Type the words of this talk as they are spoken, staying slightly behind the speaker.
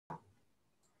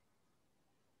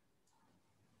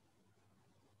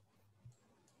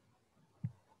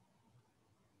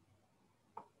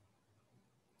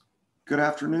Good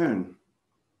afternoon.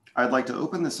 I'd like to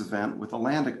open this event with a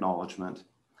land acknowledgement.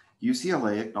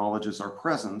 UCLA acknowledges our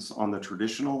presence on the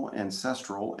traditional,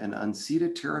 ancestral, and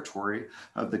unceded territory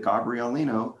of the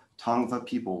Gabrielino Tongva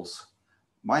peoples.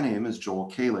 My name is Joel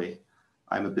Cayley.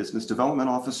 I'm a business development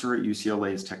officer at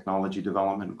UCLA's Technology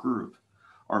Development Group.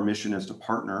 Our mission is to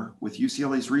partner with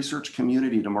UCLA's research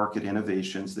community to market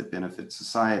innovations that benefit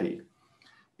society.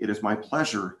 It is my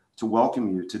pleasure to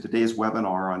welcome you to today's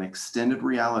webinar on extended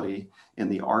reality in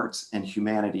the arts and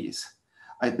humanities.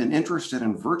 I've been interested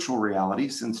in virtual reality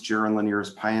since Jaron Lanier's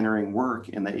pioneering work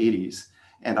in the 80s,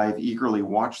 and I've eagerly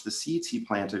watched the seeds he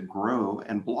planted grow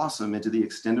and blossom into the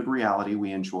extended reality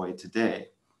we enjoy today.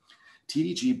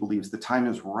 TDG believes the time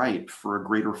is ripe for a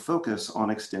greater focus on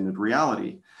extended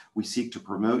reality. We seek to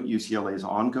promote UCLA's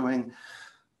ongoing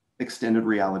extended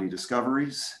reality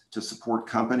discoveries, to support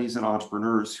companies and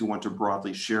entrepreneurs who want to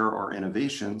broadly share our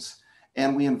innovations,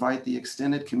 and we invite the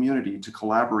extended community to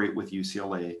collaborate with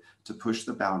UCLA to push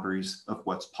the boundaries of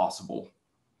what's possible.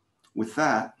 With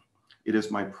that, it is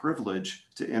my privilege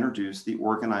to introduce the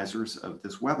organizers of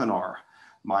this webinar,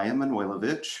 Maya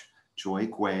Manojlovic, Joy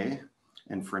Gui,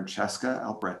 and Francesca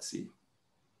Albrezzi.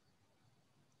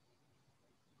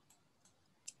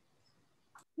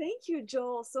 Thank you,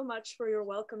 Joel, so much for your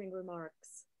welcoming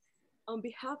remarks. On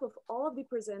behalf of all of the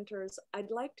presenters, I'd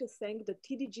like to thank the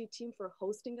TDG team for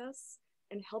hosting us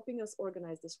and helping us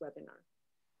organize this webinar.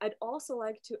 I'd also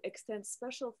like to extend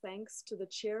special thanks to the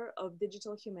Chair of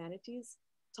Digital Humanities,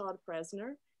 Todd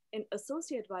Presner, and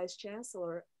Associate Vice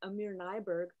Chancellor, Amir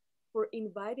Nyberg, for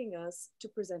inviting us to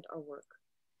present our work.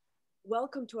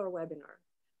 Welcome to our webinar.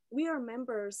 We are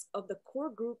members of the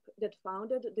core group that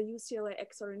founded the UCLA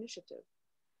XR Initiative.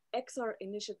 XR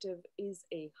Initiative is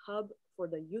a hub for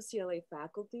the UCLA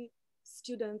faculty,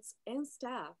 students, and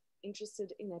staff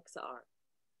interested in XR.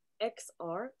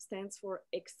 XR stands for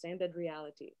extended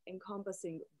reality,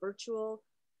 encompassing virtual,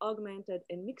 augmented,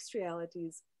 and mixed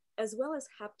realities, as well as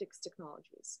haptics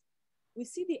technologies. We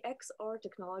see the XR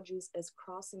technologies as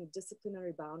crossing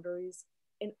disciplinary boundaries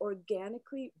and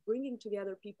organically bringing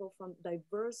together people from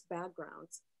diverse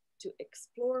backgrounds to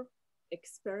explore,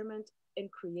 experiment,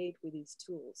 and create with these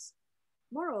tools.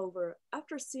 Moreover,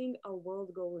 after seeing our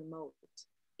world go remote,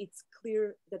 it's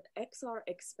clear that XR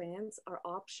expands our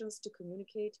options to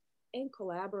communicate and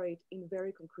collaborate in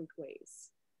very concrete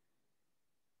ways.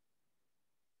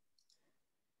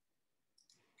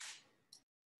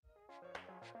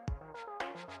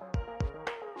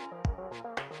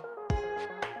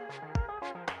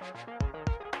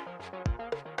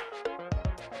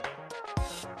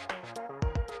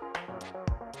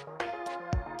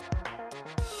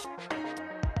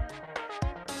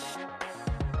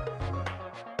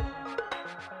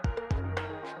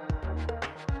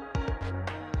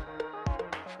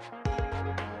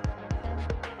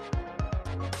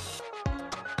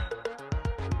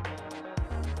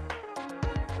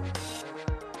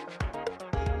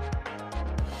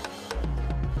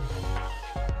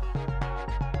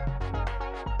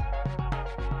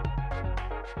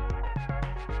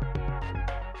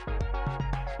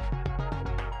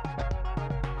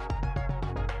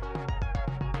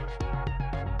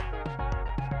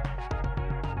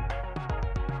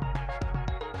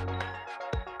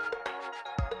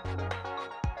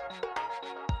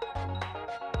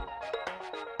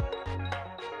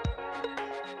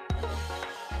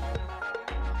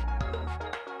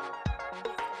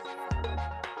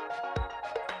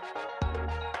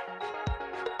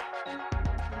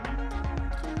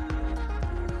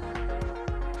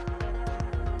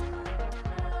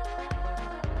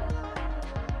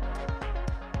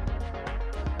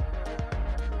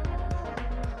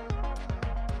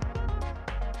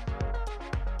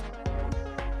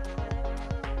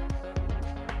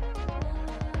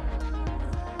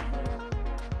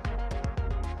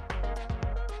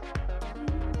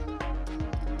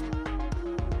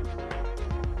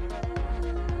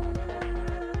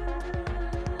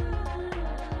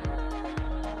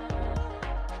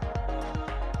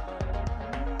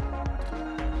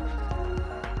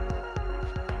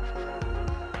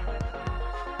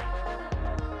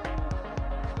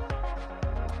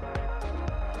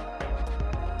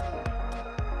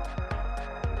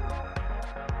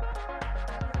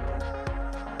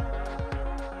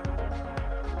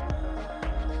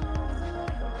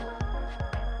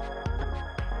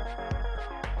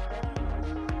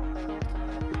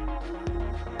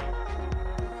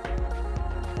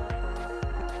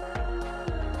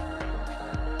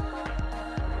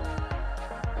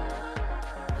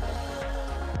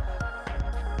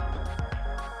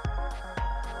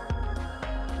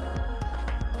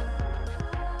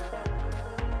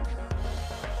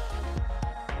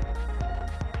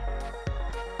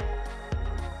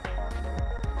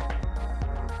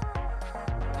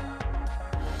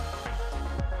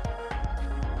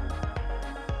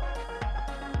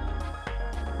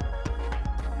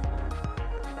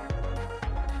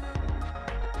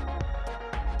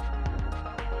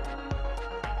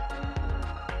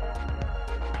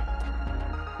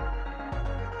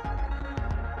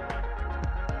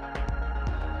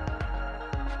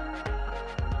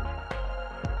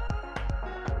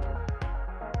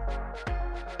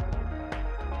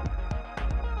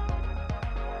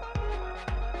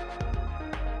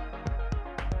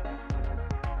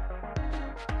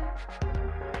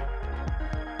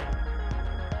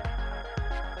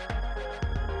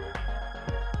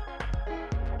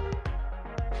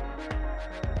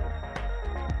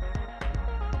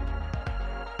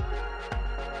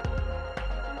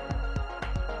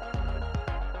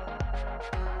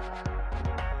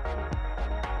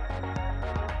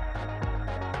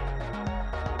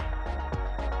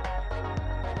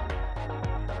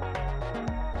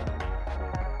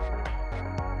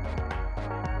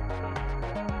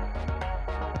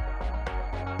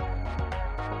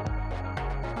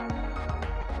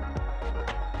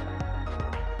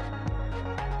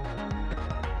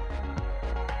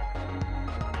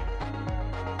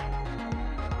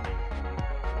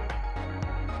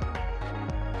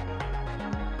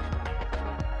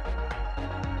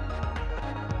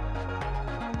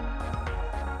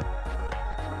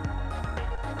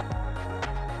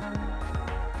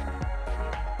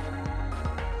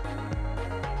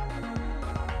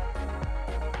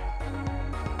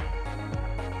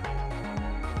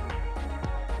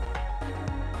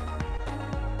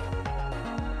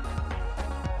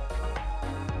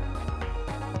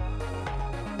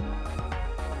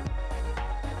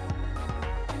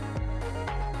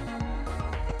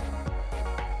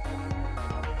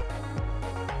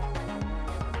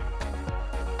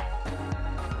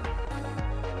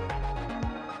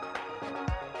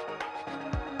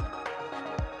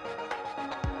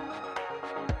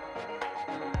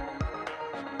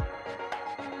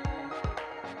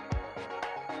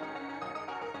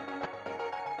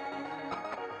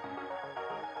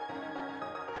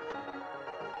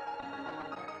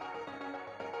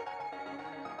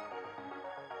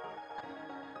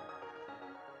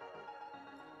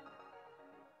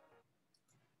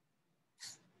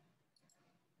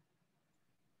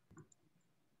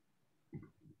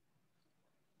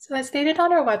 So as stated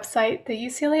on our website, the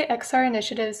UCLA XR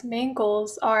Initiative's main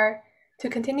goals are to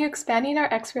continue expanding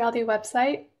our X-Reality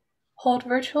website, hold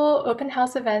virtual open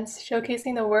house events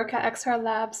showcasing the work at XR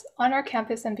Labs on our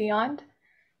campus and beyond,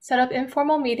 set up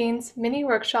informal meetings, mini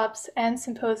workshops, and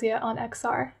symposia on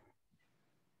XR.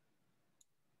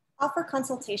 Offer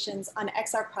consultations on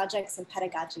XR projects and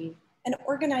pedagogy, and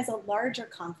organize a larger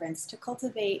conference to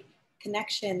cultivate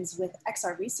connections with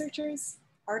XR researchers,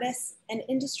 artists, and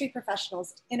industry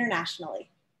professionals internationally.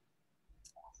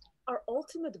 Our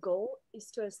ultimate goal is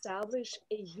to establish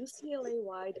a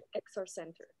UCLA-wide XR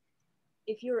Center.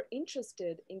 If you're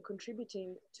interested in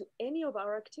contributing to any of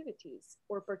our activities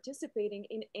or participating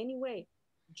in any way,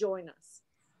 join us.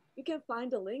 You can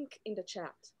find a link in the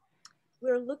chat.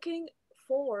 We're looking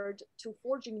forward to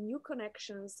forging new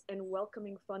connections and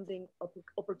welcoming funding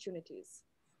opportunities.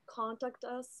 Contact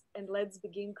us and let's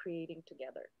begin creating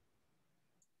together.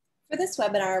 For this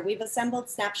webinar, we've assembled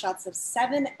snapshots of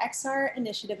 7 XR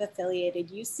Initiative affiliated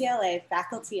UCLA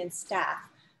faculty and staff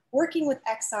working with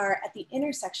XR at the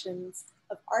intersections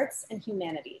of arts and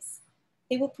humanities.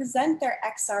 They will present their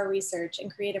XR research and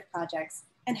creative projects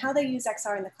and how they use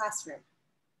XR in the classroom.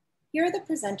 Here are the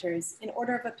presenters in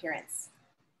order of appearance.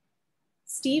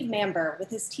 Steve Mamber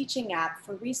with his teaching app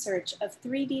for research of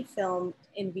 3D film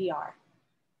in VR.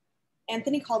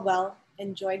 Anthony Caldwell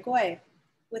and Joy Goy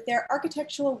with their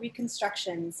architectural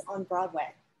reconstructions on Broadway.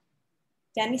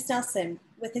 Danny Snelson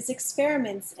with his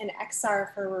experiments in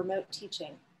XR for remote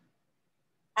teaching.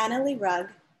 Annalie Rugg,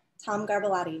 Tom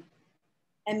Garbalotti,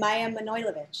 and Maya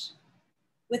Manojlovic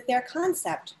with their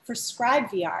concept for Scribe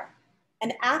VR,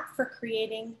 an app for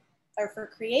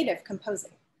creative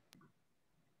composing.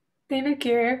 David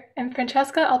Gear and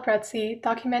Francesca Alprezzi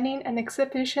documenting an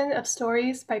exhibition of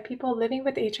stories by people living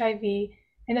with HIV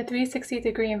in a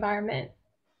 360-degree environment.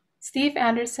 Steve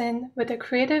Anderson with a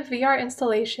creative VR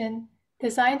installation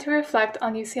designed to reflect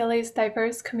on UCLA's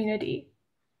diverse community.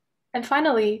 And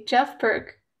finally, Jeff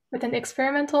Burke with an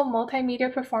experimental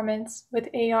multimedia performance with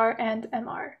AR and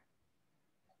MR.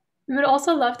 We would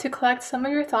also love to collect some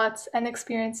of your thoughts and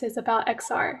experiences about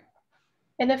XR.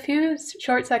 In a few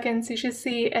short seconds, you should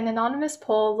see an anonymous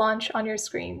poll launch on your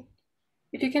screen.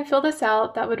 If you can fill this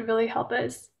out, that would really help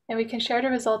us, and we can share the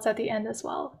results at the end as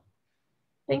well.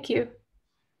 Thank you.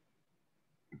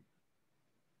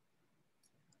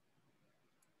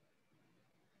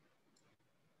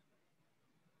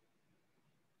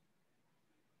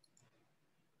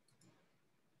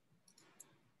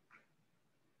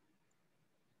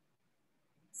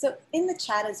 So in the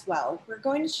chat as well, we're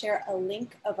going to share a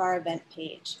link of our event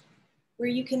page where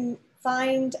you can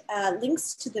find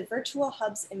links to the virtual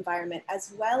hubs environment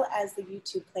as well as the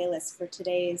YouTube playlist for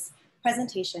today's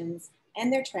presentations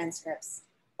and their transcripts,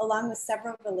 along with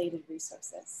several related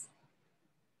resources.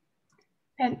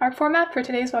 And our format for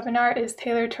today's webinar is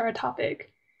tailored to our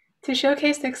topic. To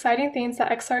showcase the exciting things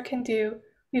that XR can do,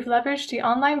 we've leveraged the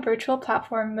online virtual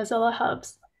platform Mozilla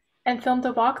Hubs and filmed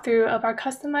a walkthrough of our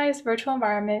customized virtual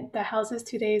environment that houses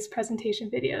today's presentation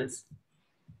videos.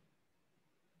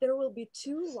 There will be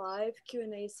 2 live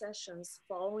Q&A sessions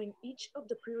following each of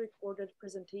the pre-recorded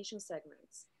presentation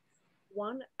segments.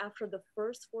 One after the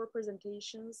first 4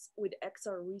 presentations with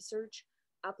XR research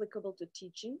applicable to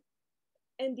teaching,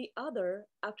 and the other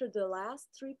after the last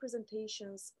 3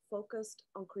 presentations focused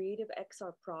on creative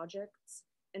XR projects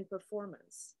and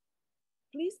performance.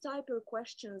 Please type your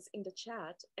questions in the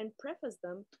chat and preface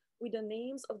them with the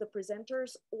names of the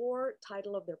presenters or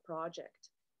title of their project,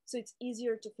 so it's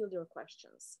easier to field your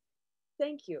questions.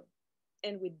 Thank you.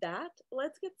 And with that,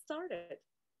 let's get started.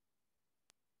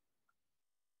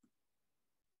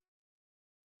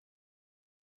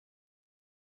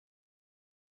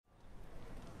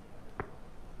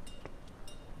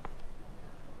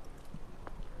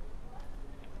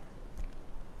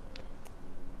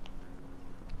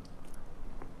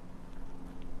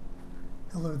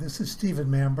 Hello, this is Stephen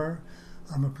Mamber.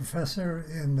 I'm a professor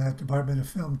in the Department of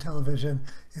Film, Television,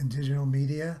 and Digital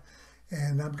Media,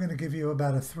 and I'm going to give you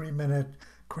about a 3-minute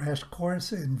crash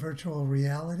course in virtual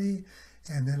reality,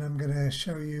 and then I'm going to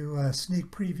show you a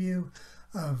sneak preview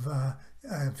of a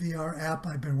VR app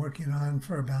I've been working on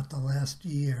for about the last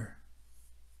year.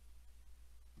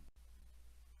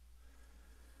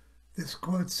 This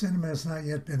quote, "Cinema has not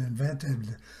yet been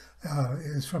invented,"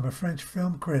 is from a French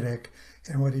film critic,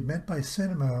 and what he meant by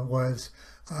cinema was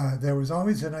there was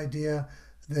always an idea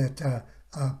that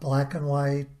black and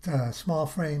white, small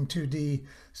frame 2D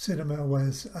cinema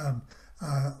was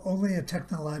only a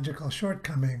technological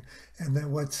shortcoming, and that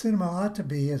what cinema ought to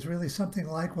be is really something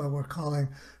like what we're calling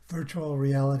virtual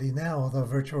reality now, although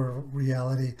virtual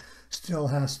reality still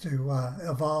has to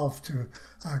evolve to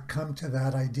come to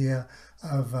that idea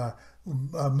of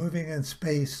moving in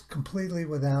space completely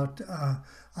without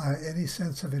any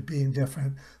sense of it being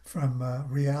different from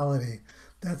reality.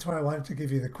 That's why I wanted to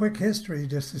give you the quick history,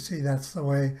 just to see that's the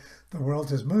way the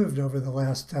world has moved over the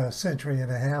last century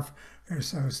and a half or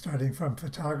so, starting from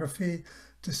photography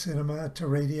to cinema to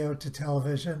radio to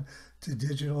television to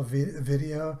digital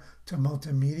video to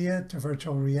multimedia to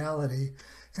virtual reality.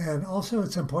 And also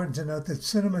it's important to note that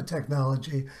cinema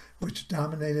technology, which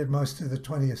dominated most of the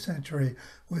 20th century,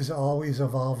 was always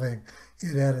evolving.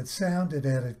 It added sound, it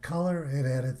added color, it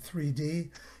added 3D,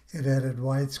 it added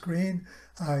widescreen,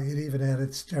 it even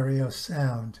added stereo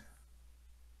sound.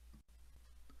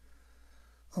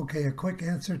 Okay, a quick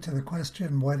answer to the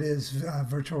question, what is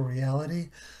virtual reality?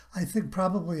 I think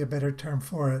probably a better term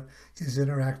for it is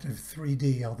interactive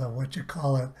 3D, although what you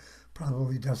call it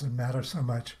probably doesn't matter so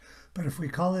much. But if we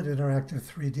call it interactive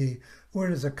 3D, where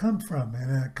does it come from?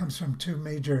 And it comes from two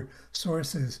major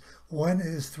sources. One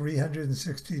is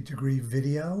 360-degree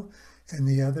video, and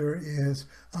the other is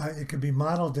it can be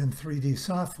modeled in 3D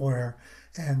software.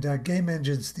 And game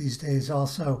engines these days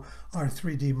also are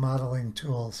 3D modeling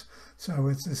tools. So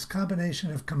it's this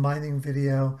combination of combining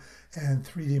video and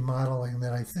 3D modeling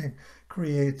that I think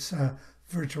creates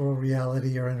virtual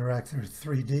reality or interactive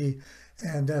 3D.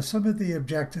 And some of the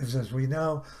objectives, as we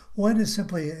know, one is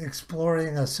simply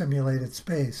exploring a simulated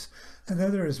space.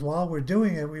 Another is while we're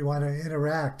doing it, we want to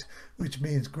interact, which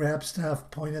means grab stuff,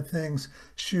 point at things,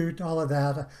 shoot, all of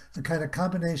that, a kind of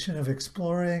combination of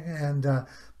exploring and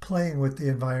playing with the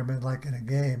environment like in a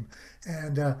game.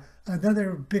 And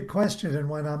another big question, and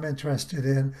one I'm interested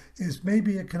in, is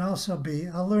maybe it can also be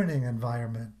a learning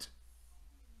environment.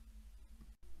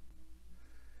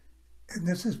 And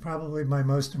this is probably my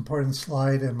most important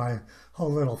slide in my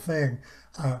whole little thing,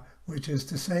 which is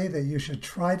to say that you should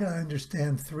try to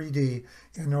understand 3D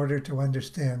in order to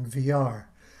understand VR.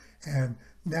 And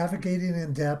navigating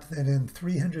in depth and in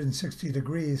 360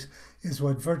 degrees is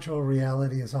what virtual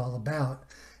reality is all about.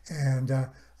 And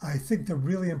I think the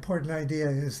really important idea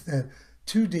is that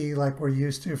 2D, like we're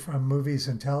used to from movies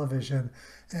and television,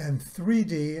 and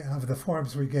 3D of the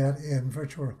forms we get in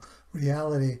virtual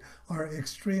reality are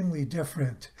extremely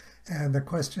different. And the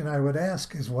question I would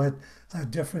ask is, what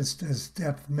difference does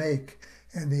depth make?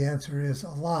 And the answer is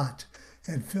a lot.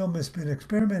 And film has been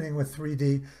experimenting with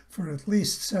 3D for at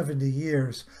least 70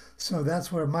 years. So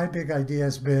that's where my big idea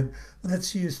has been,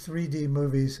 let's use 3D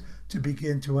movies to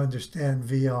begin to understand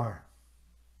VR.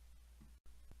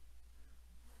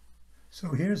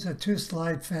 So here's a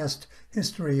two-slide fast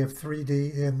history of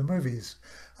 3D in the movies.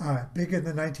 Big in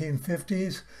the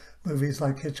 1950s, movies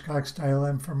like Hitchcock's Dial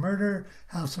M for Murder,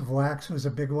 House of Wax was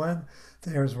a big one.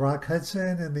 There's Rock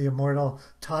Hudson and the immortal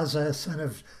Taza, son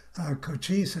of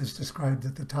Cochise, is described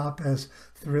at the top as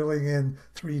thrilling in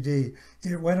 3D.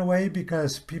 It went away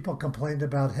because people complained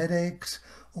about headaches,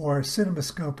 or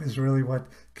CinemaScope is really what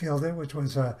killed it, which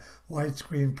was a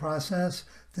widescreen process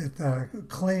that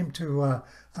claimed to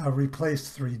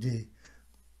replace 3D.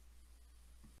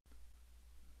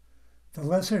 The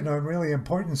lesser known, really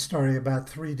important story about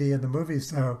 3D in the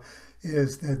movies, though,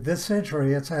 is that this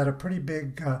century it's had a pretty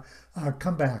big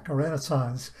comeback, a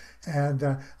renaissance. And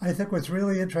I think what's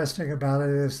really interesting about it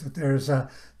is that there's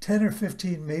 10 or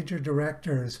 15 major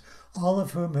directors, all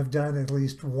of whom have done at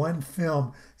least one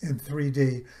film in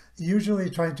 3D, usually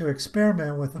trying to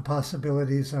experiment with the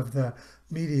possibilities of the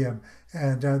medium.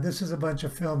 And this is a bunch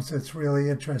of films that's really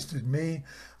interested me.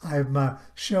 I'm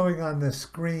showing on the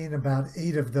screen about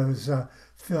 8 of those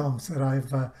films that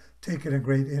I've taken a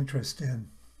great interest in.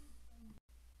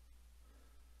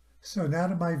 So now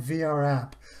to my VR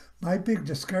app. My big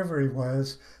discovery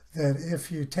was that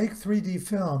if you take 3D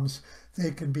films, they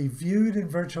can be viewed in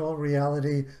virtual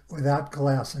reality without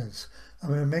glasses. I'm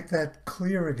going to make that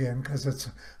clear again because it's,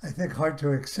 I think, hard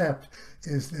to accept,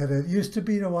 is that it used to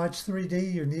be to watch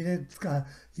 3D, you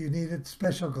needed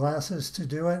special glasses to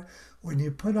do it. When you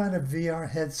put on a VR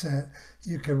headset,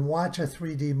 you can watch a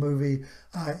 3D movie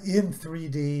in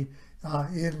 3D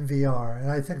in VR,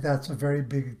 and I think that's a very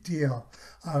big deal.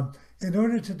 In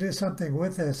order to do something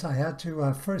with this, I had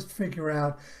to first figure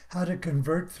out how to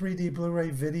convert 3D Blu-ray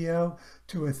video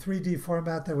to a 3D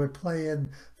format that would play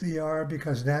in VR,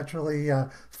 because naturally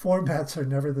formats are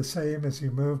never the same as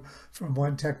you move from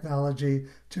one technology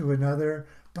to another.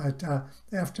 But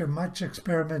after much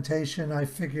experimentation, I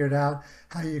figured out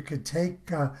how you could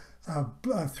take a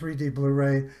 3D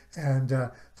Blu-ray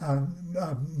and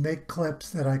make clips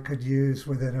that I could use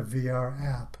within a VR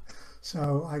app.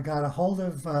 So I got a hold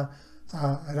of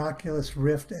an Oculus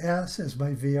Rift S as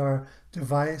my VR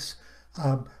device.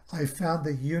 I found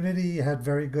that Unity had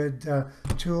very good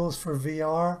tools for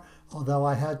VR, although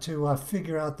I had to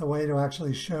figure out the way to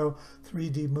actually show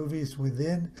 3D movies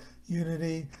within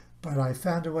Unity, but I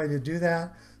found a way to do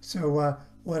that. So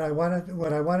what I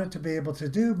wanted to be able to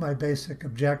do, my basic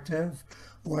objective,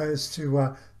 was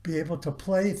to be able to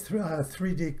play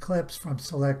 3D clips from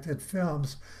selected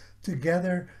films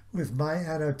together with my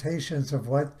annotations of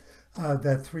what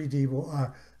that 3D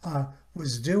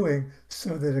was doing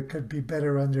so that it could be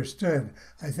better understood.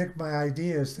 I think my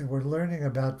idea is that we're learning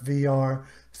about VR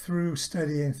through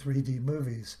studying 3D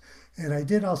movies. And I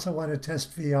did also want to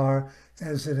test VR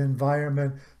as an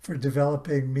environment for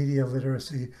developing media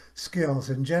literacy skills,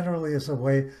 and generally as a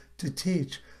way to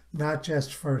teach, not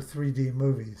just for 3D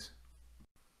movies.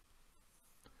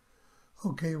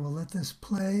 Okay, we'll let this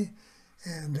play,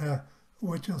 and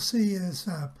what you'll see is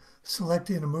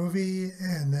selecting a movie,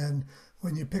 and then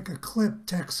when you pick a clip,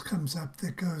 text comes up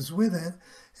that goes with it,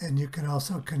 and you can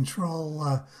also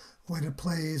control when it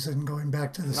plays and going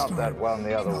back to the start. Not that one,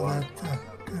 the other one.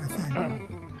 That kind of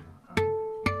thing.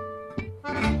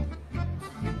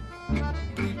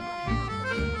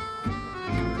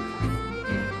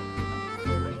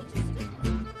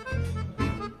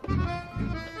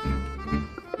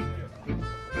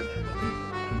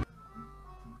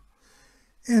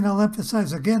 And I'll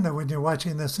emphasize again that when you're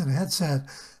watching this in a headset,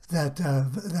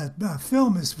 that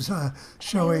film is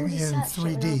showing in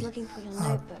 3D. Looking for your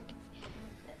notebook.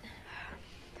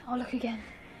 I'll look again.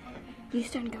 You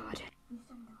stand guard.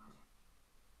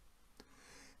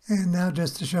 And now,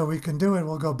 just to show we can do it,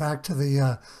 we'll go back to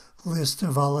the list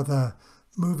of all of the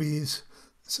movies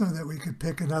so that we could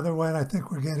pick another one. I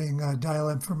think we're getting Dial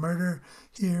M for Murder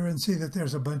here, and see that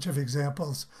there's a bunch of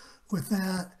examples with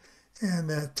that, and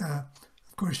that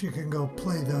of course you can go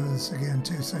play those again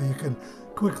too, so you can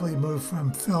quickly move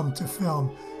from film to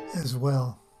film as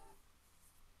well.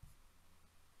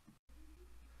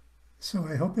 So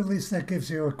I hope at least that gives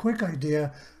you a quick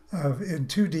idea of in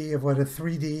 2D of what a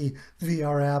 3D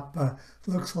VR app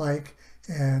looks like.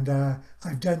 And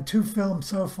I've done 2 films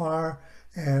so far,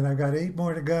 and I've got 8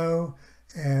 more to go.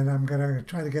 And I'm going to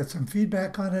try to get some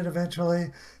feedback on it eventually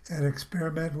and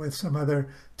experiment with some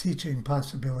other teaching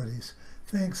possibilities.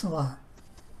 Thanks a lot.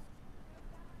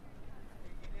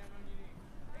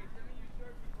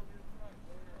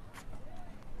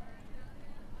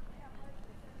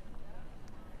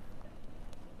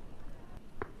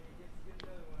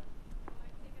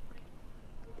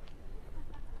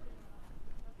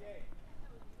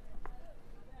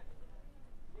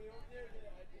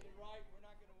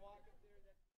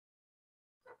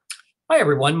 Hi,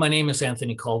 everyone. My name is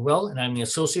Anthony Caldwell, and I'm the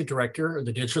Associate Director of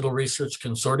the Digital Research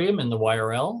Consortium in the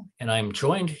YRL, and I'm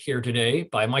joined here today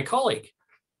by my colleague.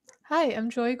 Hi, I'm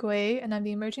Joy Gui, and I'm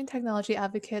the Emerging Technology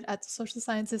Advocate at the Social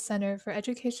Sciences Center for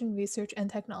Education, Research, and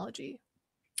Technology.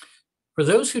 For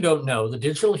those who don't know, the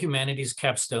Digital Humanities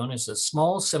Capstone is a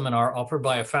small seminar offered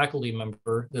by a faculty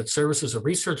member that serves as a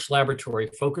research laboratory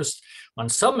focused on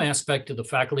some aspect of the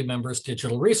faculty member's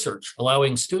digital research,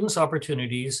 allowing students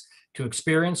opportunities to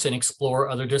experience and explore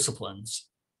other disciplines.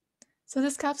 So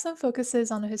this capstone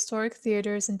focuses on the historic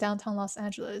theaters in downtown Los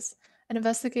Angeles and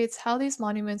investigates how these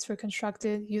monuments were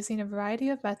constructed using a variety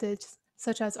of methods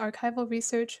such as archival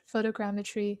research,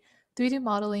 photogrammetry, 3D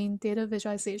modeling, data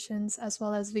visualizations, as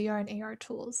well as VR and AR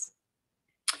tools.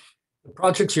 The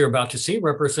projects you're about to see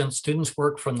represent students'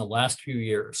 work from the last few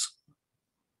years.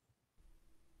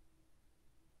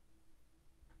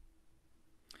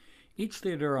 Each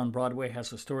theater on Broadway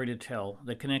has a story to tell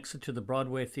that connects it to the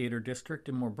Broadway Theater District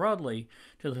and more broadly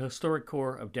to the historic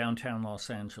core of downtown Los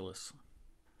Angeles.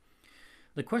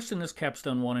 The question this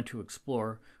capstone wanted to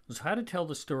explore was how to tell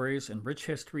the stories and rich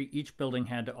history each building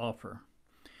had to offer.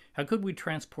 How could we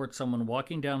transport someone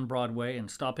walking down Broadway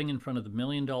and stopping in front of the $1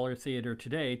 Million Theater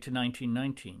today to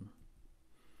 1919?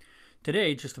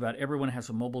 Today, just about everyone has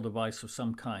a mobile device of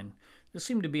some kind. This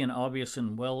seemed to be an obvious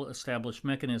and well-established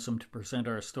mechanism to present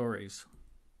our stories.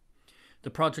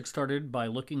 The project started by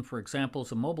looking for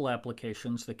examples of mobile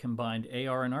applications that combined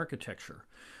AR and architecture.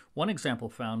 One example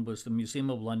found was the Museum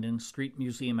of London Street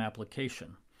Museum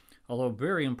application. Although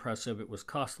very impressive, it was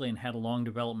costly and had a long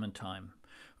development time.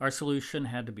 Our solution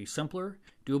had to be simpler,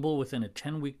 doable within a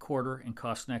 10-week quarter, and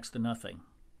cost next to nothing.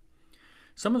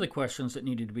 Some of the questions that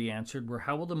needed to be answered were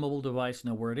how will the mobile device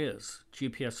know where it is?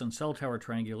 GPS and cell tower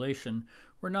triangulation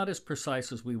were not as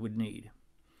precise as we would need.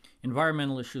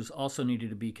 Environmental issues also needed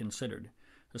to be considered.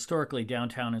 Historically,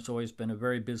 downtown has always been a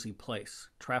very busy place.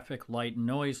 Traffic, light, and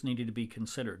noise needed to be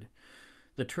considered.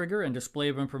 The trigger and display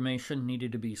of information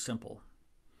needed to be simple.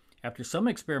 After some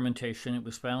experimentation, it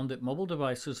was found that mobile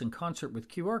devices in concert with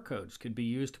QR codes could be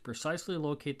used to precisely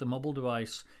locate the mobile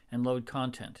device and load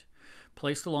content.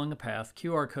 Placed along the path,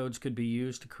 QR codes could be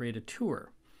used to create a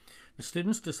tour. The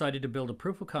students decided to build a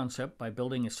proof of concept by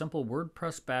building a simple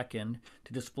WordPress backend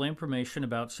to display information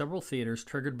about several theaters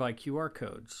triggered by QR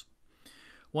codes.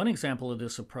 One example of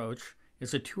this approach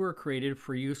is a tour created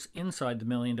for use inside the $1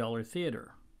 Million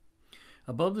Theater.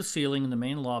 Above the ceiling in the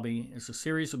main lobby is a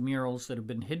series of murals that have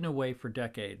been hidden away for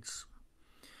decades.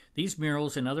 These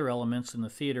murals and other elements in the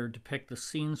theater depict the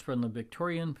scenes from the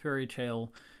Victorian fairy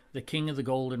tale, The King of the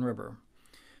Golden River.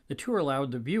 The tour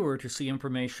allowed the viewer to see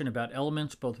information about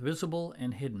elements both visible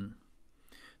and hidden.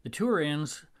 The tour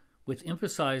ends with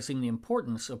emphasizing the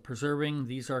importance of preserving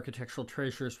these architectural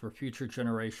treasures for future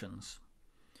generations.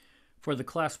 For the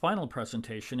class final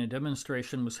presentation, a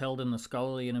demonstration was held in the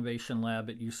Scholarly Innovation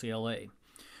Lab at UCLA.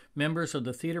 Members of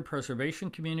the theater preservation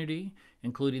community,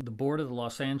 including the board of the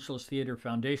Los Angeles Theater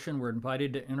Foundation, were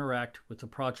invited to interact with the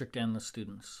project and the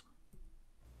students.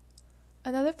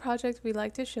 Another project we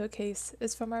like to showcase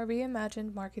is from our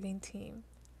reimagined marketing team.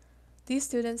 These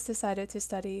students decided to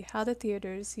study how the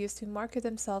theaters used to market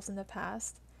themselves in the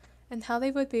past and how they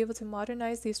would be able to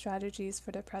modernize these strategies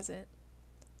for the present.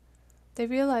 They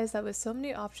realized that with so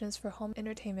many options for home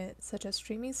entertainment, such as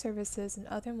streaming services and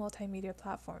other multimedia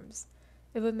platforms,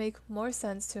 it would make more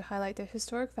sense to highlight the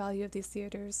historic value of these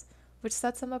theaters, which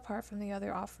sets them apart from the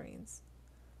other offerings.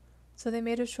 So they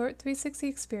made a short 360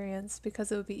 experience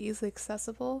because it would be easily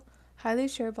accessible, highly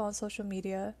shareable on social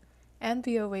media, and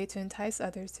be a way to entice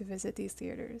others to visit these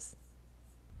theaters.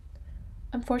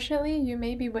 Unfortunately, you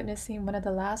may be witnessing one of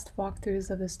the last walkthroughs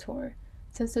of this tour,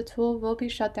 since the tool will be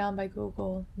shut down by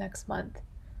Google next month.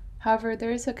 However,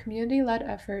 there is a community-led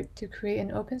effort to create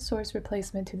an open-source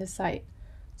replacement to the site,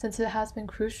 since it has been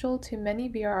crucial to many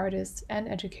VR artists and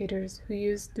educators who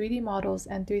use 3D models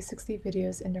and 360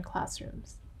 videos in their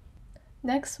classrooms.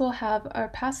 Next, we'll have our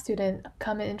past student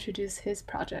come and introduce his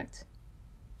project.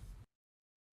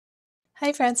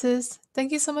 Hi, Francis.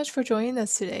 Thank you so much for joining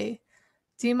us today.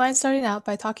 Do you mind starting out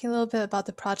by talking a little bit about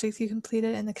the project you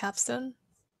completed in the capstone?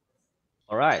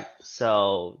 All right,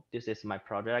 so this is my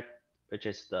project, which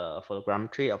is the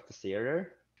photogrammetry of the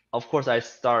theater. Of course, I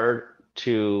started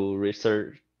to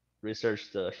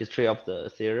research the history of the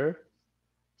theater.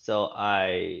 So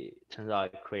turns out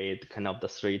I create kind of the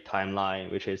 3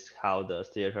 timeline, which is how the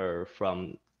theater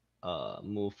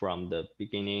moved from the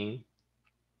beginning,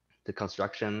 the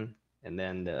construction, and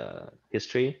then the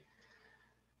history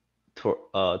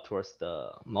towards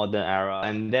the modern era.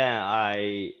 And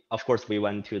then of course, we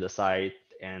went to the site,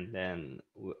 and then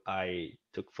I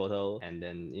took photo and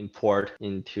then import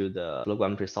into the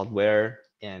photogrammetry software.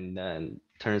 And then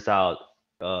turns out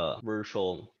a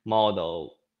virtual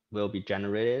model will be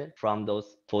generated from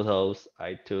those photos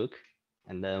I took.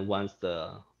 And then once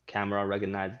the camera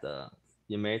recognizes the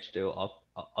image, they will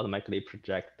automatically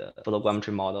project the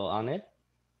photogrammetry model on it.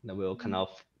 That will kind of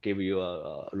give you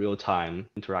a real-time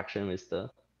interaction with the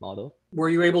model. Were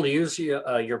you able to use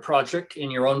your project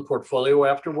in your own portfolio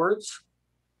afterwards?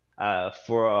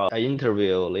 For an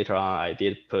interview later on, I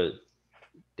did put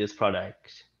this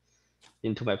project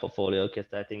into my portfolio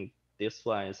because I think this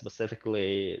one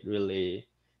specifically really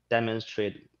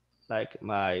demonstrate like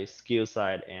my skill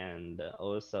side and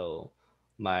also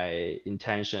my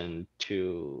intention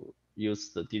to use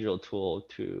the digital tool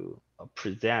to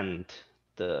present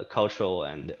the cultural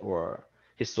and or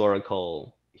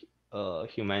historical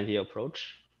humanity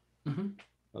approach, I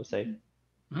would say.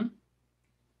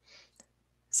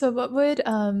 So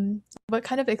what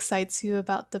kind of excites you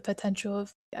about the potential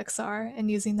of XR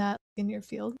and using that in your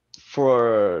field?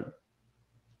 For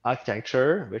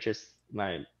architecture, which is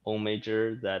my own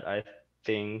major, that I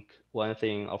think one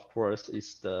thing, of course,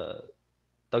 is the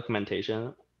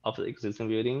documentation of the existing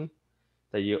building,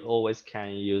 that you always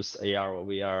can use AR or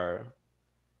VR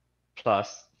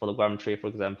plus photogrammetry, for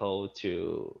example,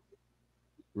 to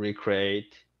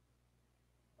recreate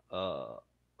a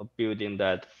building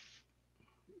that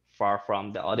far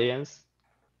from the audience.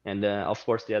 And then, of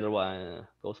course, the other one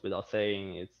goes without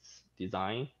saying, it's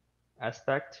design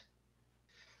aspect.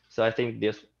 So I think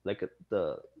this, like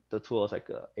the tools like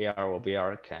AR or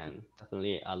VR can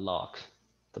definitely unlock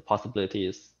the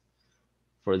possibilities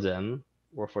for them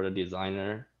or for the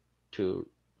designer to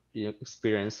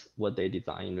experience what they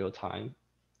design in real time.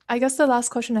 I guess the last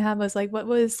question I had was like, what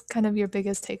was kind of your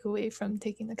biggest takeaway from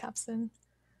taking the capstone?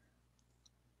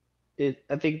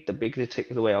 I think the biggest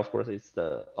takeaway, of course, is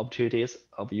the opportunities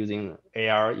of using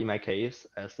AR in my case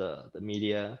as the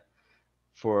media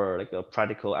for like a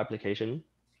practical application.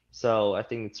 So I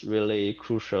think it's really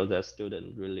crucial that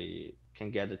students really can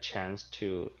get a chance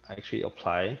to actually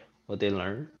apply what they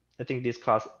learn. I think this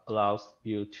class allows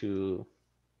you to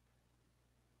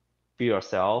be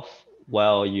yourself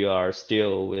while you are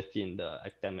still within the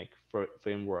academic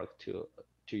framework to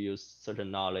use certain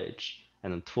knowledge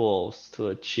and tools to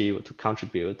achieve, to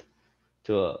contribute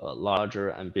to a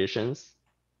larger ambitions.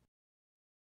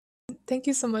 Thank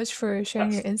you so much for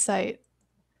sharing your insight.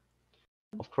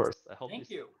 Of course, I hope Thank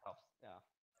this you. helps. Yeah.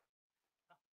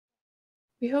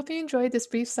 We hope you enjoyed this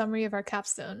brief summary of our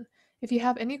capstone. If you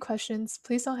have any questions,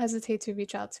 please don't hesitate to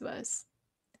reach out to us.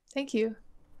 Thank you.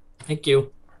 Thank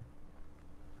you.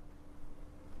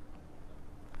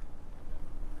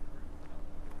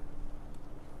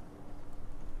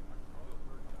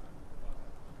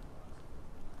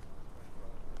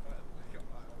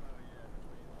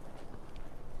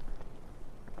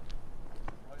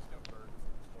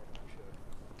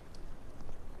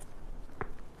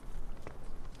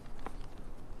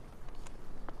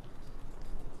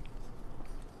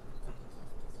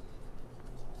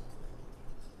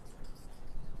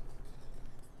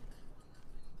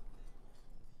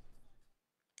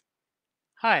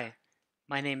 Hi,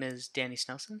 my name is Danny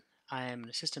Snelson. I am an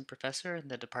assistant professor in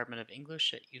the Department of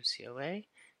English at UCLA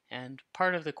and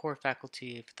part of the core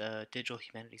faculty of the Digital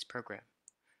Humanities program.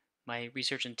 My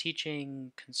research and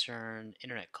teaching concern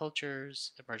internet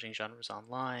cultures, emerging genres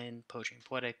online, poetry and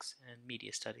poetics, and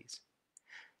media studies.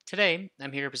 Today,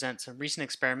 I'm here to present some recent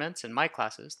experiments in my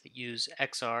classes that use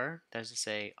XR, that is to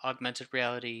say, augmented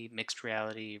reality, mixed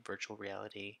reality, virtual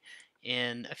reality,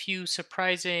 in a few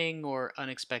surprising or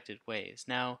unexpected ways.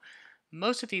 Now,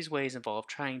 most of these ways involve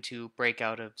trying to break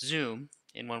out of Zoom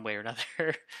in one way or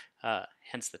another,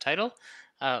 hence the title,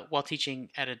 while teaching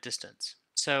at a distance.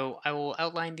 So I will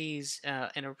outline these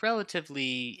in a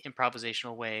relatively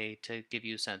improvisational way to give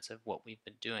you a sense of what we've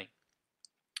been doing.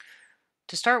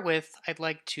 To start with, I'd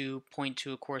like to point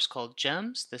to a course called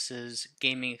GEMS. This is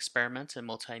Gaming Experiments and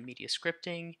Multimedia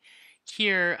Scripting.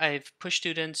 Here, I've pushed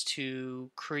students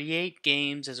to create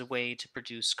games as a way to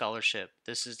produce scholarship.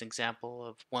 This is an example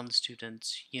of one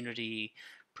student's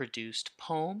Unity-produced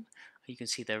poem. You can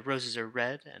see the roses are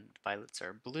red and violets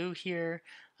are blue here.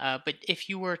 But if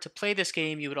you were to play this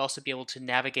game, you would also be able to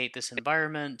navigate this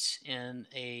environment in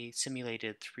a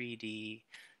simulated 3D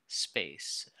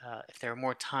space. If there were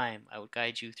more time, I would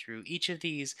guide you through each of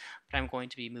these, but I'm going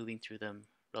to be moving through them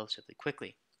relatively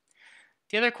quickly.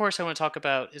 The other course I want to talk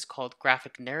about is called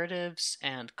Graphic Narratives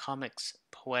and Comics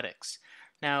Poetics.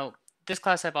 Now, this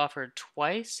class I've offered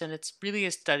twice, and it's really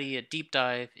a study, a deep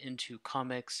dive into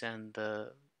comics and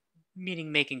the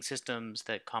meaning-making systems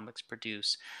that comics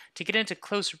produce. To get into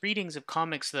close readings of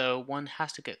comics, though, one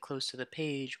has to get close to the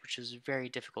page, which is very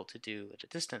difficult to do at a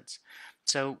distance.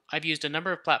 So I've used a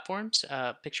number of platforms.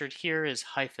 Pictured here is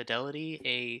High Fidelity,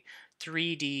 a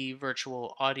 3D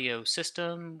virtual audio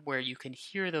system where you can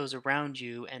hear those around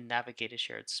you and navigate a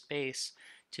shared space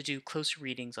to do close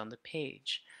readings on the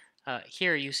page.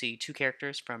 Here you see two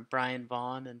characters from Brian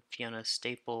Vaughan and Fiona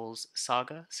Staples'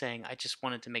 saga saying, I just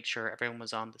wanted to make sure everyone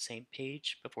was on the same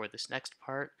page before this next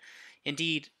part.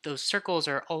 Indeed, those circles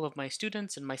are all of my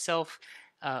students and myself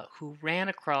who ran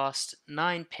across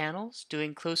 9 panels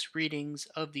doing close readings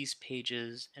of these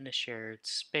pages in a shared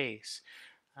space.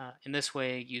 In this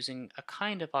way, using a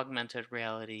kind of augmented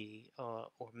reality or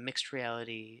mixed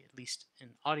reality, at least in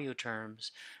audio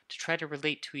terms, to try to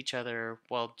relate to each other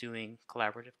while doing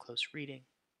collaborative close reading.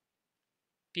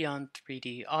 Beyond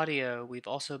 3D audio, we've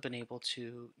also been able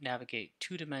to navigate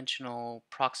two-dimensional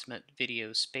proximate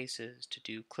video spaces to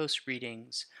do close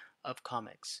readings of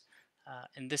comics.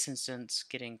 In this instance,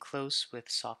 getting close with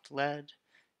soft lead,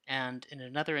 and in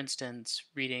another instance,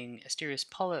 reading Asterius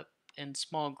Polyp in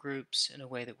small groups in a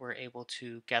way that we're able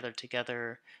to gather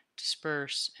together,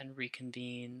 disperse, and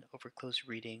reconvene over close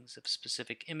readings of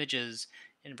specific images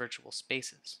in virtual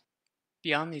spaces.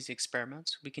 Beyond these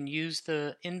experiments, we can use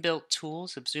the inbuilt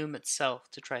tools of Zoom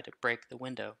itself to try to break the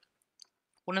window.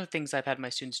 One of the things I've had my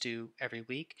students do every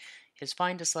week is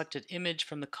find a selected image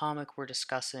from the comic we're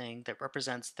discussing that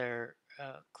represents their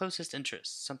closest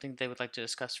interests, something they would like to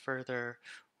discuss further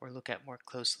or look at more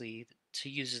closely to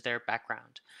use as their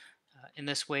background. In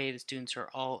this way, the students are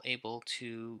all able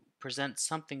to present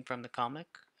something from the comic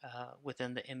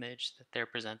within the image that they're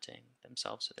presenting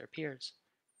themselves to their peers.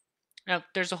 Now,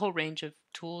 there's a whole range of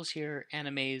tools here.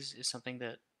 Animaze is something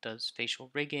that does facial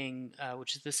rigging,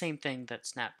 which is the same thing that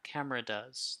Snap Camera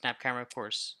does. Snap Camera, of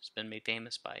course, has been made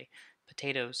famous by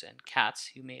potatoes and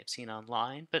cats you may have seen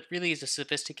online, but really is a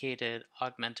sophisticated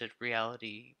augmented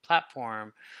reality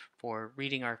platform for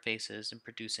reading our faces and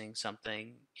producing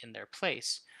something in their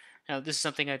place. Now, this is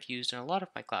something I've used in a lot of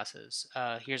my classes.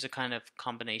 Here's a kind of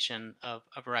combination of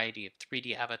a variety of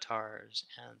 3D avatars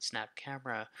and snap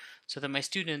camera so that my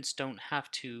students don't have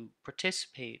to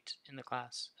participate in the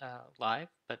class live,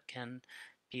 but can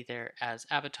be there as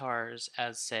avatars,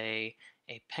 as, say,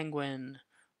 a penguin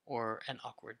or an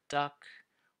awkward duck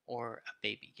or a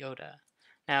baby Yoda.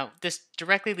 Now, this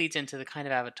directly leads into the kind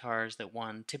of avatars that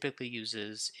one typically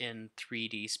uses in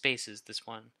 3D spaces. This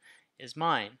one is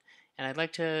mine. And I'd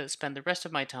like to spend the rest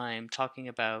of my time talking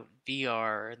about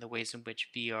VR and the ways in which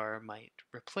VR might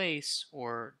replace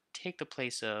or take the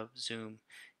place of Zoom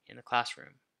in the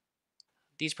classroom.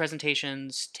 These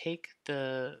presentations take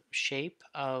the shape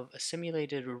of a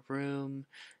simulated room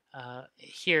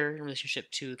here in relationship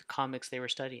to the comics they were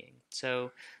studying.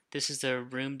 So this is a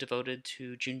room devoted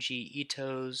to Junji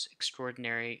Ito's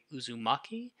extraordinary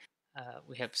Uzumaki.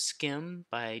 We have Skim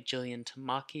by Jillian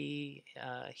Tamaki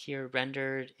here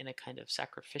rendered in a kind of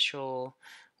sacrificial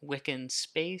Wiccan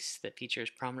space that features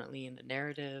prominently in the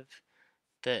narrative.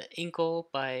 The Inkle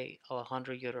by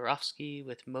Alejandro Jodorowsky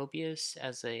with Mobius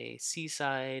as a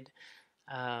seaside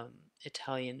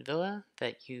Italian villa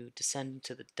that you descend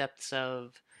into the depths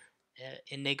of.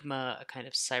 Enigma, a kind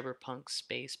of cyberpunk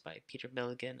space by Peter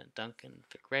Milligan and Duncan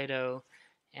Fegredo,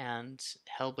 and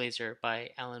Hellblazer by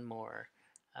Alan Moore.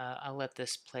 I'll let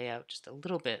this play out just a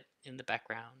little bit in the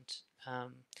background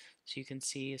so you can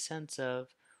see a sense of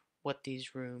what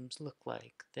these rooms look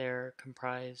like. They're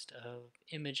comprised of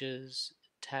images,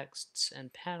 texts,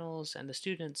 and panels, and the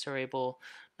students are able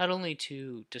not only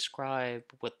to describe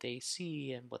what they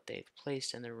see and what they've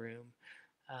placed in the room,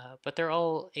 but they're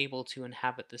all able to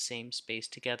inhabit the same space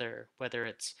together, whether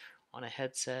it's on a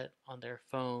headset, on their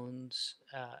phones,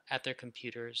 at their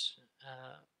computers,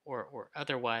 or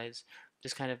otherwise.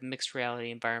 This kind of mixed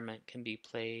reality environment can be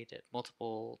played at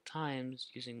multiple times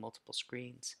using multiple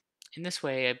screens. In this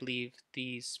way, I believe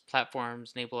these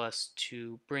platforms enable us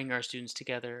to bring our students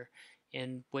together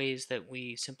in ways that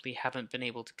we simply haven't been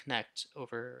able to connect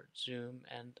over Zoom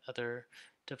and other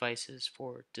devices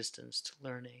for distanced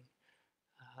learning.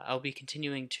 I'll be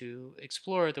continuing to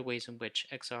explore the ways in which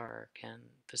XR can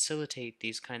facilitate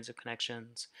these kinds of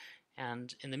connections,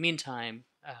 and in the meantime,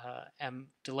 am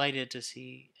delighted to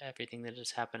see everything that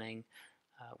is happening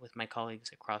with my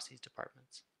colleagues across these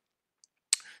departments.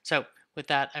 So with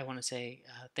that, I want to say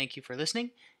thank you for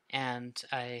listening, and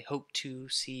I hope to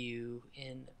see you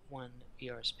in one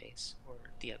VR space or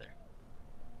the other.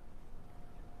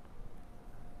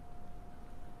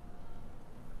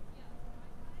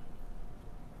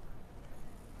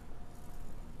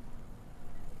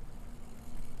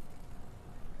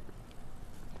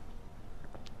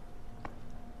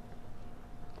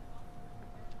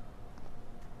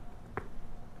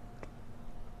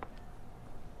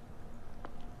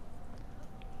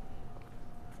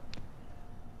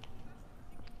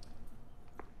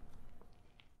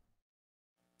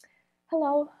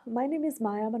 Hello, my name is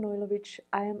Maja Manojlovic.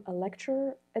 I am a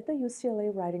lecturer at the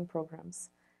UCLA writing programs.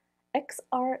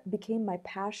 XR became my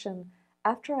passion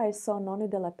after I saw Noni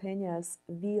de la Peña's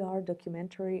VR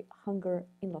documentary Hunger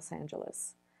in Los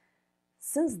Angeles.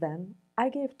 Since then, I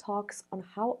gave talks on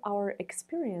how our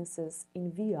experiences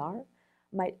in VR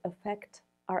might affect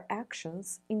our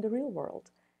actions in the real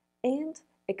world and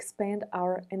expand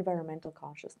our environmental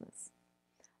consciousness.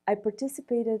 I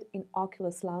participated in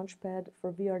Oculus Launchpad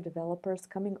for VR developers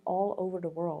coming all over the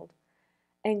world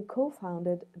and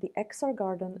co-founded the XR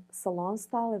Garden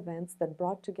salon-style events that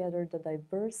brought together the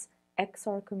diverse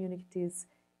XR communities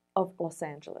of Los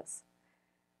Angeles.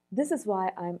 This is why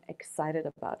I'm excited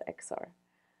about XR.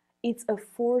 It's a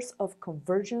force of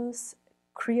convergence,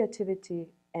 creativity,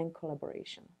 and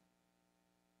collaboration.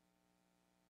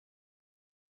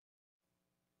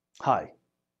 Hi,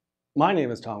 my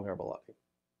name is Tom Garbalotti.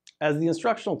 As the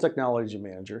Instructional Technology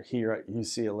Manager here at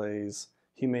UCLA's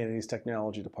Humanities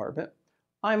Technology Department,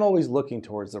 I'm always looking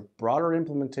towards the broader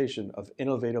implementation of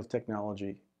innovative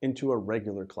technology into a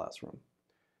regular classroom.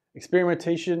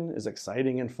 Experimentation is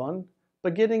exciting and fun,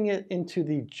 but getting it into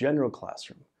the general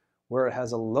classroom, where it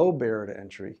has a low barrier to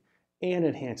entry and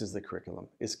enhances the curriculum,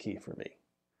 is key for me.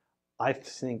 I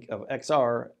think of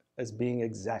XR as being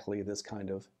exactly this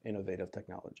kind of innovative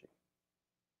technology.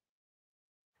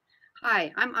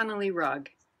 Hi, I'm Annalie Rugg,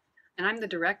 and I'm the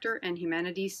Director and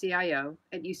Humanities CIO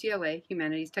at UCLA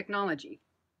Humanities Technology.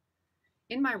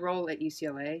 In my role at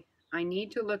UCLA, I need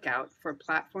to look out for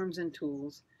platforms and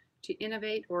tools to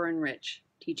innovate or enrich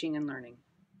teaching and learning.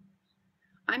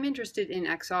 I'm interested in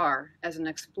XR as an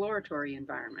exploratory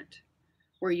environment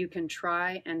where you can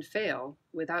try and fail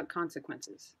without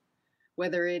consequences,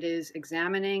 whether it is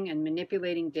examining and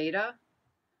manipulating data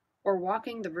or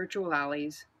walking the virtual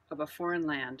alleys of a foreign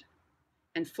land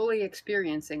and fully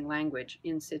experiencing language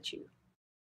in situ.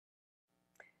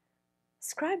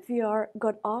 Scribe VR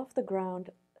got off the ground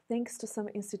thanks to some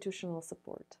institutional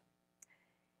support.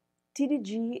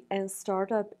 TDG and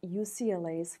startup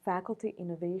UCLA's Faculty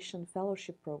Innovation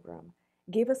Fellowship Program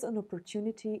gave us an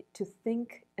opportunity to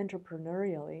think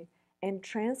entrepreneurially and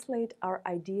translate our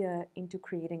idea into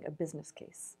creating a business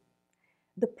case.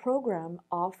 The program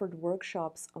offered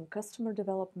workshops on customer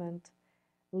development,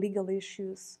 legal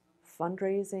issues,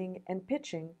 fundraising, and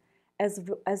pitching, as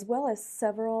well as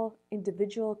several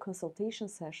individual consultation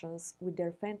sessions with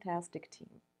their fantastic team.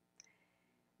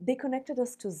 They connected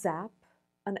us to ZAP,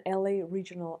 an LA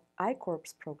regional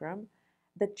I-Corps program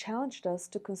that challenged us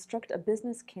to construct a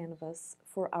business canvas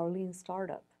for our lean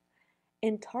startup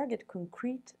and target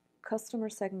concrete customer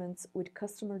segments with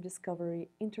customer discovery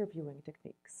interviewing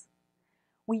techniques.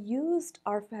 We used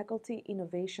our Faculty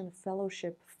Innovation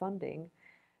Fellowship funding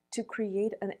to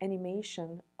create an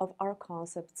animation of our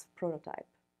concept's prototype.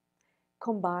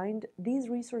 Combined, these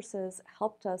resources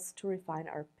helped us to refine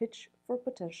our pitch for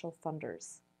potential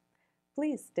funders.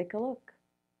 Please take a look.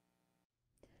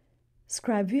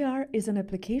 Scribe VR is an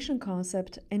application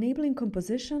concept enabling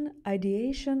composition,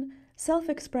 ideation,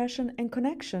 self-expression, and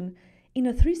connection in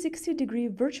a 360-degree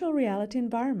virtual reality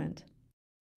environment.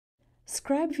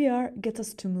 Scribe VR gets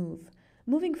us to move.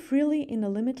 Moving freely in a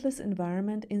limitless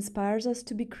environment inspires us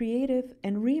to be creative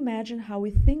and reimagine how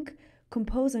we think,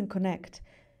 compose, and connect.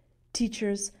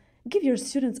 Teachers, give your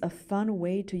students a fun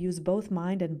way to use both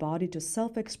mind and body to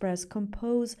self-express,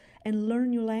 compose, and learn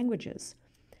new languages.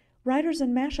 Writers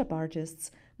and mashup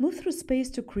artists move through space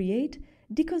to create,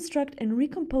 deconstruct, and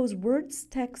recompose words,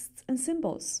 texts, and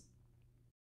symbols.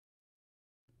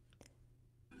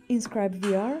 In Scribe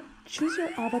VR, choose your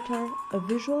avatar, a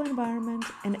visual environment,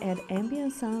 and add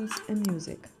ambient sounds and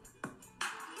music.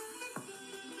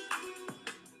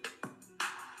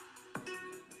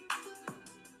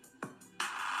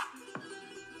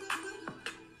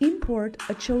 Import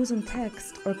a chosen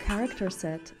text or character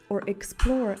set, or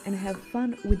explore and have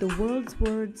fun with the world's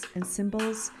words and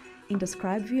symbols in the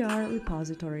Scribe VR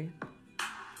repository.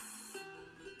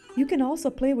 You can also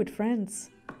play with friends.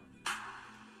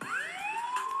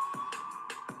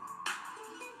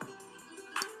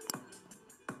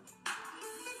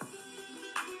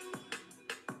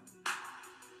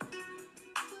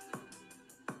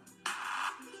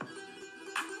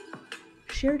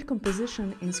 Shared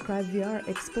composition in Scribe VR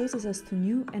exposes us to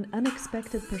new and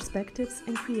unexpected perspectives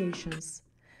and creations.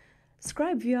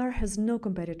 Scribe VR has no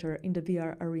competitor in the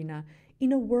VR arena.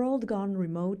 In a world gone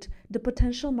remote, the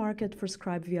potential market for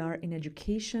Scribe VR in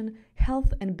education,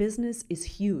 health, and business is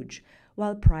huge,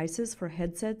 while prices for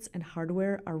headsets and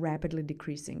hardware are rapidly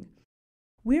decreasing.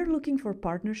 We're looking for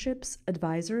partnerships,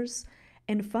 advisors,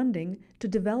 and funding to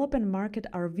develop and market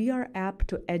our VR app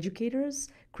to educators,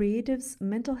 creatives,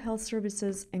 mental health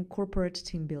services, and corporate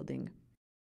team building.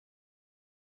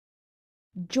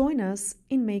 Join us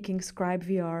in making Scribe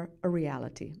VR a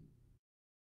reality.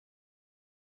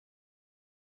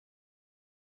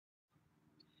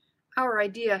 Our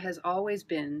idea has always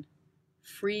been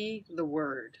free the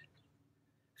word.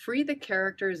 Free the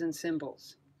characters and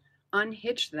symbols.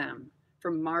 Unhitch them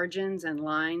from margins and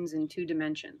lines in 2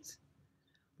 dimensions.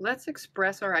 Let's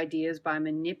express our ideas by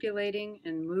manipulating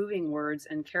and moving words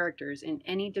and characters in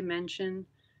any dimension,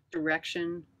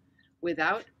 direction,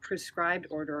 without prescribed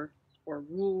order or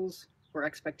rules or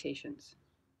expectations.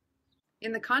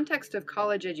 In the context of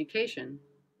college education,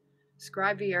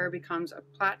 Scribe VR becomes a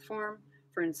platform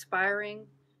for inspiring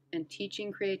and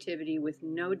teaching creativity with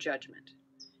no judgment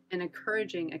and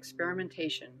encouraging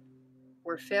experimentation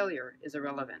where failure is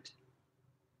irrelevant.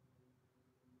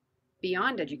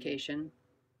 Beyond education,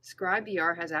 Scribe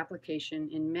VR has application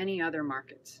in many other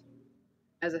markets,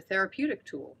 as a therapeutic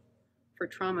tool for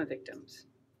trauma victims,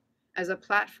 as a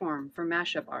platform for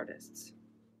mashup artists,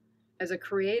 as a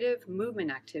creative movement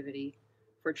activity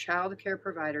for child care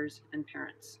providers and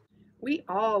parents. We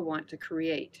all want to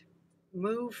create,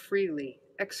 move freely,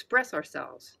 express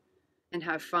ourselves, and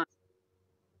have fun.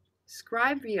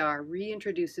 Scribe VR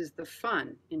reintroduces the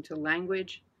fun into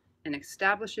language and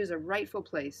establishes a rightful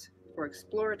place for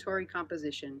exploratory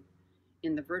composition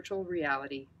in the virtual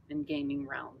reality and gaming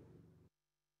realm.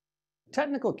 The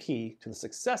technical key to the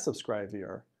success of Scribe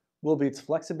VR will be its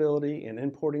flexibility in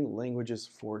importing languages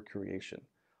for creation,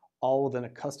 all within a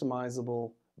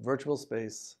customizable virtual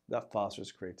space that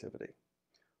fosters creativity.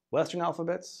 Western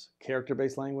alphabets,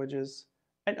 character-based languages,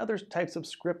 and other types of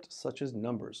script such as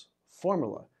numbers,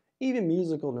 formula, even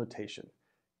musical notation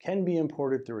can be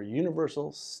imported through a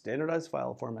universal standardized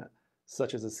file format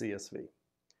such as a CSV.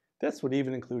 This would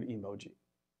even include emoji.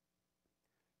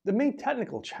 The main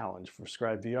technical challenge for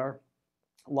Scribe VR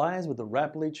lies with the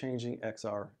rapidly changing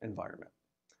XR environment.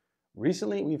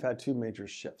 Recently, we've had two major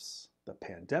shifts: the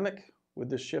pandemic, with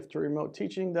the shift to remote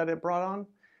teaching that it brought on,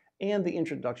 and the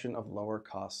introduction of lower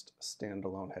cost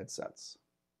standalone headsets.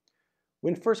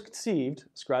 When first conceived,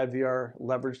 Scribe VR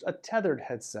leveraged a tethered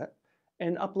headset,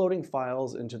 and uploading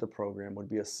files into the program would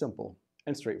be a simple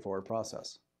and straightforward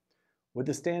process. With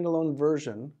the standalone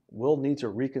version, we'll need to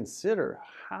reconsider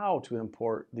how to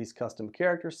import these custom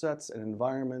character sets and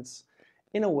environments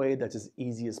in a way that's as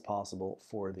easy as possible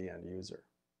for the end user.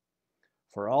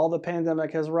 For all the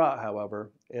pandemic has wrought,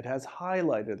 however, it has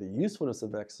highlighted the usefulness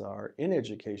of XR in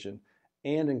education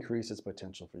and increased its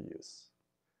potential for use.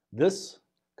 This,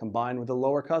 combined with the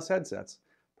lower cost headsets,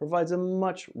 provides a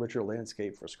much richer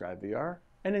landscape for Scribe VR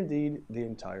and indeed the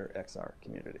entire XR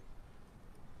community.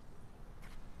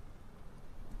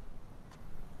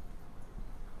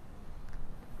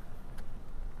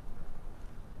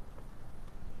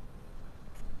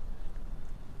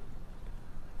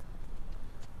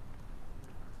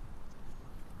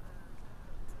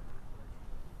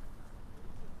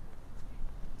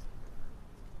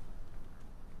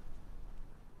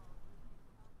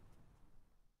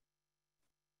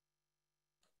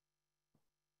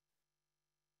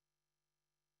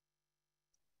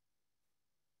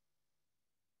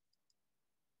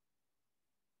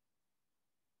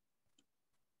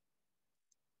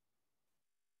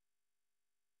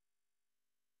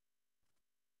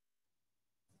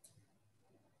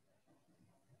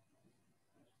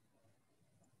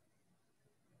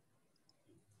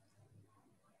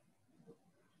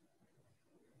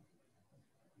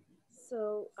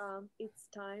 So it's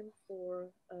time for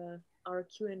our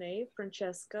Q&A.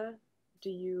 Francesca, do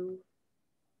you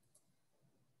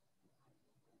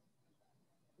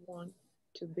want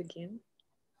to begin?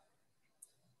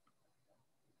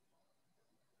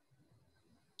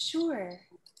 Sure.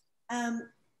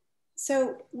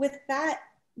 So with that,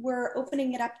 we're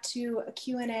opening it up to a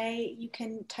Q&A. You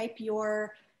can type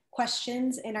your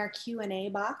questions in our Q&A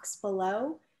box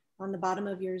below on the bottom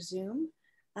of your Zoom.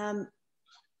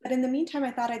 But in the meantime,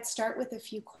 I thought I'd start with a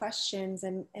few questions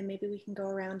and maybe we can go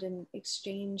around and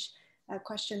exchange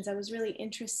questions. I was really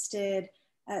interested,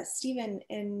 Stephen,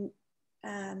 in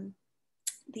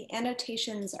the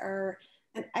annotations are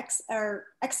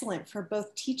excellent for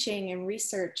both teaching and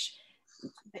research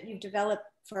that you've developed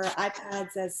for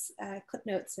iPads as clip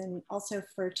notes and also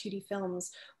for 2D films.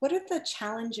 What are the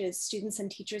challenges students and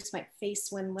teachers might face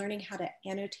when learning how to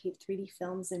annotate 3D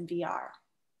films in VR?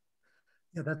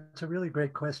 Yeah, that's a really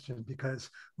great question, because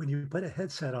when you put a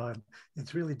headset on,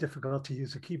 it's really difficult to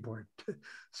use a keyboard.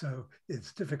 So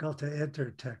it's difficult to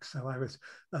enter text. So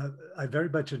I very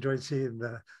much enjoyed seeing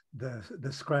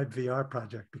the Scribe VR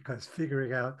project, because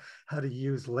figuring out how to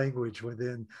use language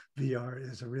within VR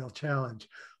is a real challenge.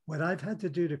 What I've had to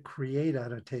do to create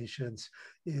annotations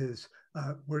is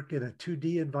work in a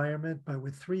 2D environment, but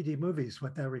with 3D movies,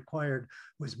 what that required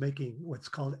was making what's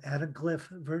called anaglyph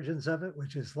versions of it,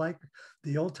 which is like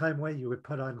the old time way you would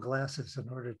put on glasses in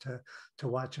order to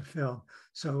watch a film.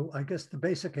 So I guess the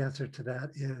basic answer to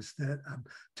that is that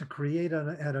to create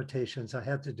annotations, I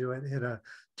had to do it in a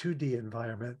 2D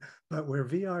environment. But where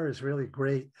VR is really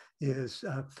great is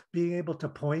being able to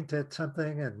point at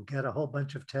something and get a whole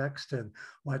bunch of text and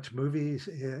watch movies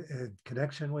in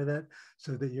connection with it,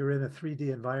 so that you're in a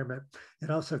 3D environment. And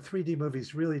also 3D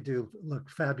movies really do look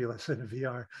fabulous in a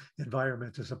VR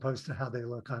environment, as opposed to how they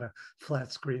look on a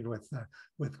flat screen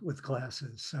with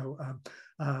glasses. So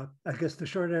I guess the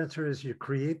short answer is you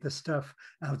create the stuff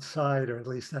outside, or at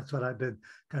least that's what I've been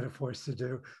kind of forced to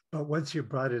do. But once you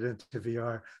brought it into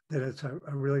VR, then it's a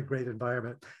really great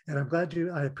environment. And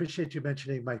I appreciate you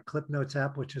mentioning my Clip Notes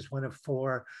app, which is one of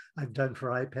 4 I've done for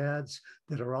iPads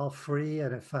that are all free.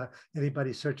 And if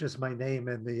anybody searches my name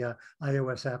in the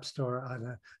iOS App Store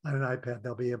on an iPad,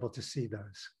 they'll be able to see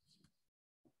those.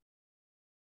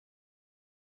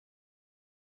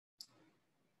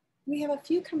 We have a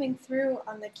few coming through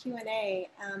on the Q&A.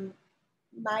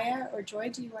 Maya or Joy,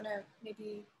 do you want to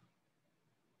maybe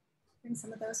bring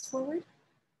some of those forward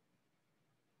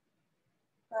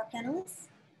for our panelists?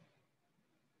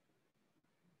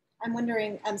 I'm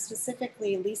wondering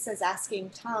specifically, Lisa's asking,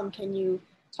 Tom, can you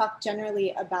talk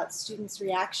generally about students'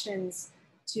 reactions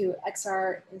to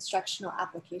XR instructional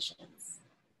applications?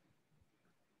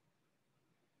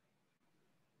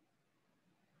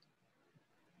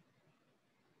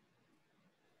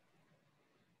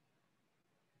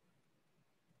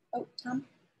 Oh, Tom,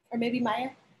 or maybe Maya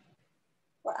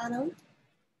or Anna?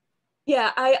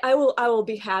 Yeah, I will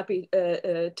be happy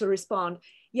to respond.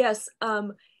 Yes,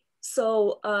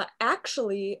 so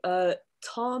actually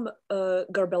Tom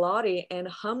Garbelotti and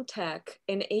HumTech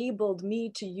enabled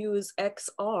me to use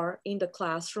XR in the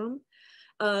classroom,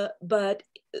 but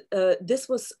this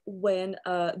was when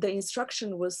the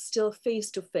instruction was still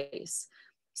face-to-face.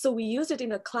 So we used it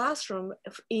in a classroom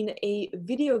in a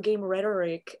video game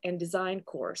rhetoric and design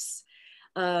course.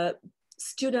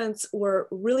 Students were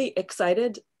really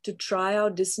excited to try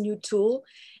out this new tool.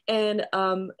 And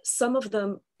some of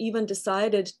them even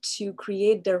decided to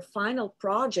create their final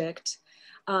project,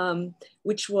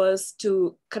 which was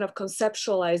to kind of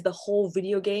conceptualize the whole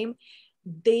video game.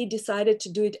 They decided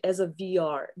to do it as a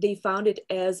VR. They found it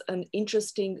as an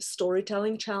interesting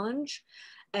storytelling challenge.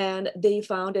 And they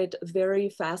found it very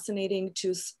fascinating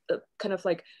to kind of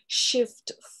like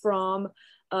shift from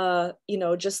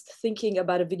just thinking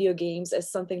about video games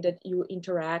as something that you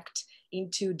interact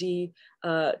into the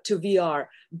to VR.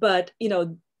 But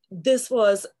this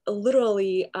was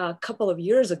literally a couple of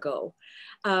years ago.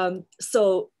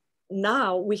 So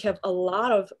now we have a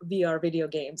lot of VR video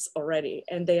games already,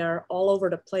 and they are all over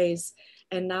the place.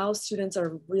 And now students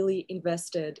are really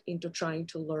invested into trying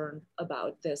to learn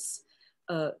about this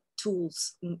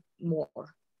tools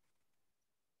more.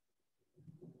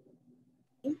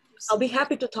 I'll be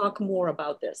happy to talk more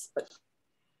about this. But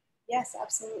yes,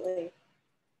 absolutely.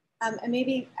 And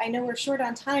maybe, I know we're short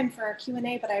on time for our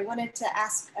Q&A, but I wanted to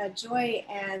ask Joy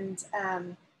and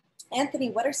Anthony,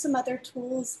 what are some other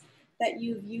tools that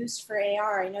you've used for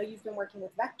AR? I know you've been working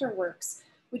with Vectorworks.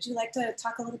 Would you like to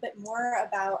talk a little bit more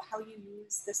about how you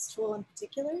use this tool in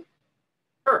particular?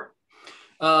 Sure.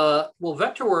 Well,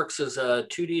 Vectorworks is a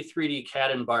 2D, 3D CAD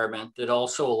environment that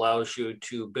also allows you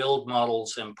to build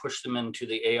models and push them into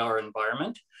the AR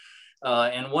environment.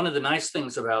 And one of the nice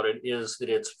things about it is that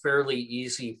it's fairly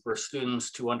easy for students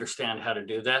to understand how to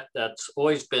do that. That's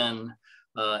always been,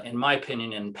 in my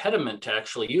opinion, an impediment to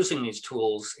actually using these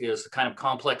tools is the kind of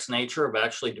complex nature of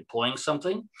actually deploying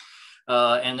something.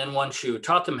 And then once you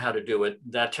taught them how to do it,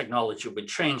 that technology would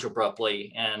change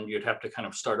abruptly and you'd have to kind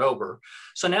of start over.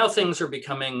 So now things are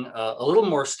becoming a little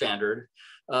more standard.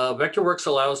 Vectorworks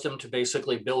allows them to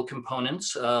basically build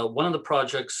components. One of the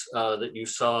projects that you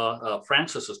saw,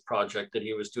 Francis's project that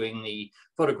he was doing the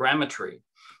photogrammetry,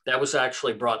 that was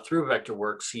actually brought through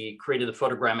Vectorworks. He created the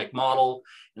photogrammic model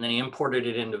and then he imported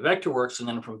it into Vectorworks. And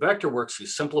then from Vectorworks, he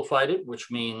simplified it, which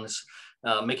means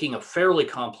making a fairly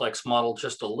complex model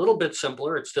just a little bit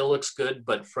simpler. It still looks good,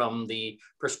 but from the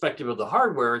perspective of the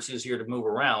hardware, it's easier to move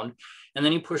around. And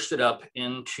then he pushed it up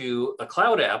into a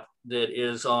cloud app that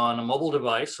is on a mobile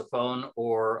device, a phone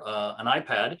or an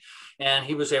iPad. And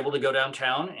he was able to go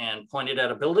downtown and point it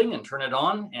at a building and turn it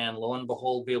on. And lo and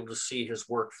behold, be able to see his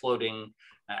work floating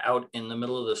out in the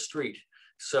middle of the street.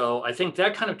 So I think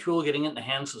that kind of tool getting it in the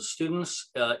hands of students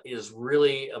is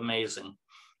really amazing.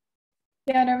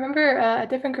 Yeah, and I remember a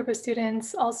different group of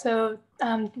students also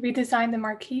redesigned the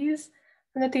marquees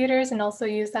from the theaters and also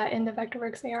used that in the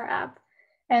Vectorworks AR app.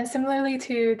 And similarly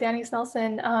to Danny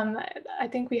Snelson, I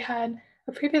think we had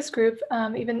a previous group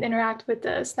even interact with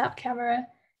the Snap Camera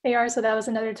AR, so that was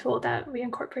another tool that we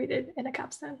incorporated in the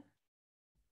capstone.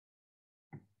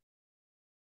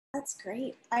 That's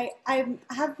great. I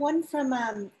have one from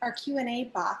our Q&A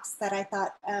box that I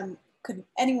thought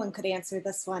anyone could answer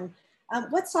this one.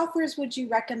 What softwares would you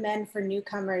recommend for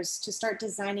newcomers to start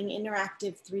designing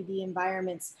interactive 3D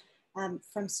environments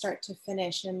from start to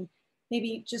finish? And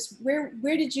maybe just where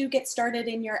did you get started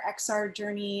in your XR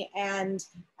journey, and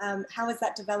how has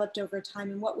that developed over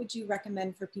time? And what would you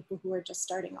recommend for people who are just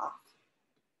starting off?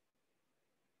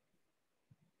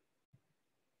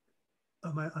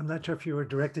 I'm not sure if you were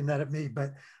directing that at me,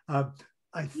 but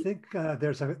I think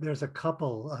there's a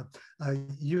couple.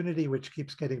 Unity, which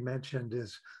keeps getting mentioned,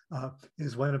 is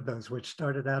one of those, which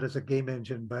started out as a game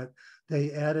engine, but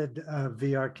they added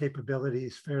VR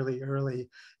capabilities fairly early,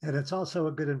 and it's also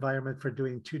a good environment for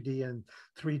doing 2D and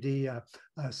 3D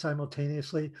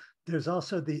simultaneously. There's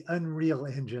also the Unreal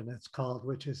Engine, it's called,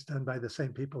 which is done by the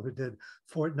same people who did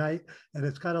Fortnite, and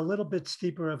it's got a little bit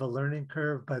steeper of a learning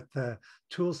curve, but the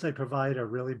tools they provide are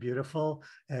really beautiful,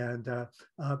 and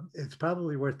it's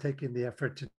probably worth taking the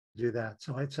effort to do that.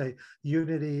 So I'd say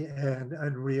Unity and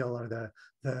Unreal are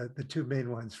the two main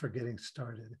ones for getting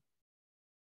started.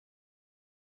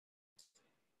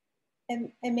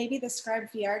 And maybe the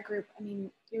Scribe VR group, I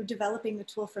mean, you're developing the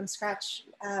tool from scratch.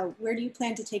 Where do you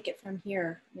plan to take it from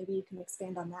here? Maybe you can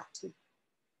expand on that too.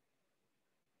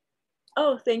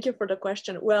 Oh, thank you for the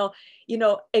question. Well,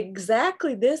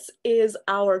 exactly this is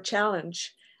our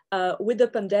challenge. With the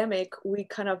pandemic, we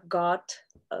kind of got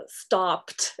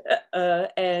stopped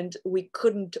and we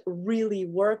couldn't really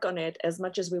work on it as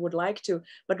much as we would like to.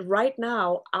 But right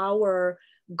now, our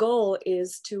goal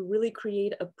is to really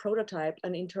create a prototype,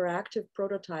 an interactive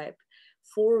prototype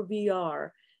for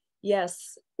VR,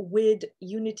 yes, with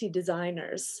Unity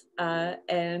designers,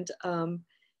 and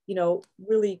you know,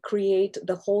 really create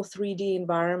the whole 3D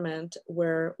environment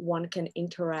where one can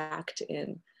interact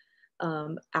in,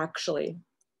 actually.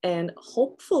 And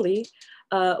hopefully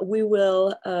we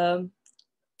will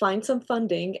find some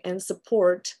funding and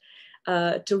support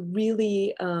to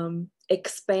really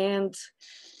expand,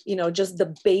 you know, just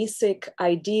the basic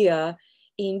idea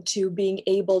into being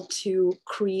able to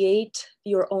create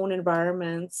your own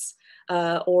environments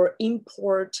or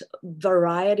import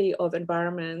variety of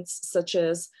environments, such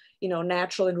as, you know,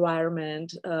 natural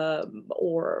environment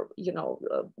or, you know,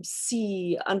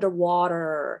 sea,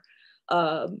 underwater,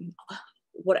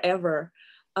 whatever.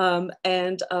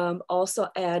 And also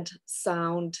add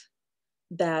sound,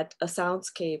 that a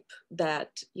soundscape that,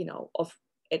 you know, of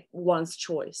it one's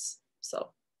choice.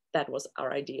 So that was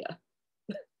our idea.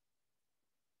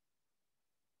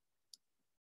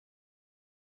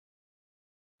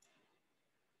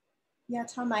 Yeah,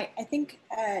 Tom, I think,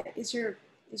 is your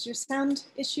sound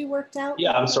issue worked out?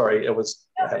 Yeah, I'm sorry, I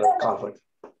had a conflict.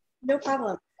 No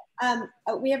problem.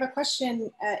 We have a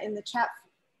question in the chat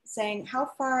saying, how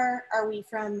far are we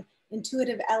from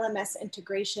intuitive LMS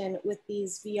integration with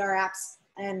these VR apps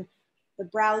and the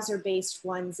browser-based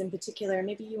ones in particular?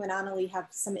 Maybe you and Annalie have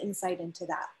some insight into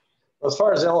that. As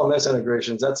far as LMS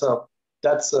integrations, we're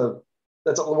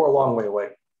a long way away.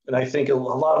 And I think a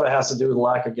lot of it has to do with the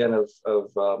lack, again,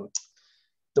 of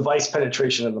device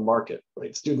penetration in the market,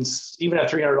 right? Students, even at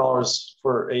 $300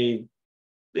 for a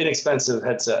inexpensive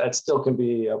headset, it still can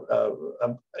be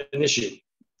an issue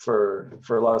for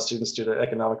a lot of students due to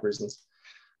economic reasons.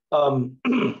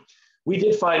 We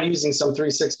did find using some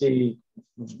 360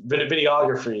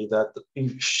 videography that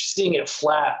seeing it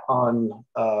flat on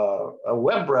a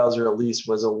web browser at least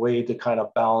was a way to kind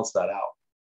of balance that out.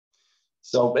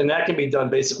 So, and that can be done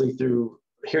basically through,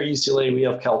 here at UCLA, we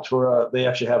have Kaltura. They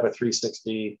actually have a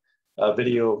 360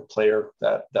 video player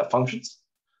that functions.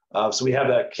 So we have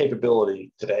that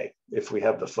capability today if we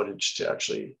have the footage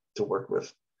to work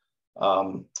with.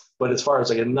 But as far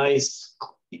as like a nice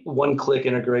one-click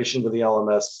integration with the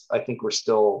LMS, I think we're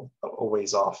still a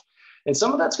ways off. And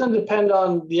some of that's going to depend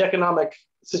on the economic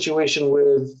situation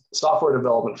with software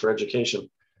development for education.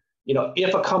 You know,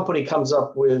 if a company comes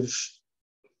up with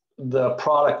the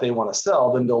product they want to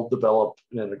sell, then they'll develop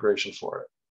an integration for it,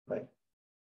 right?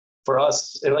 For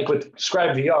us, and like with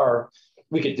Scribe VR,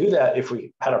 we could do that if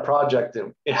we had a project,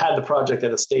 it had the project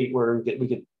at a state where we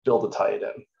could build to tie it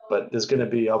in. But there's going to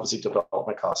be obviously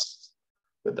development costs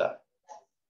with that.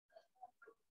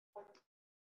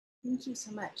 Thank you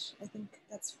so much. I think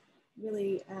that's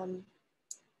really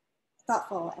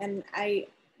thoughtful. And I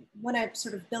want to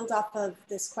sort of build off of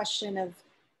this question of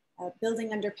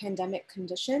building under pandemic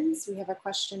conditions. We have a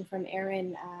question from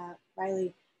Erin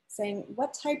Riley saying,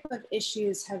 what type of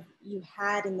issues have you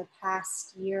had in the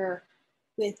past year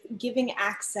with giving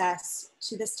access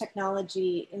to this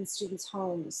technology in students'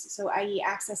 homes? So i.e.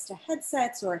 access to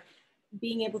headsets or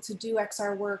being able to do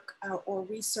XR work or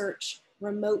research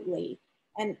remotely.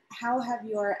 And how have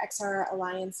your XR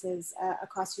alliances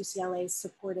across UCLA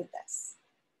supported this?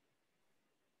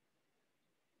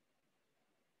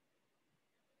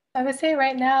 I would say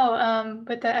right now,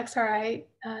 with the XRI,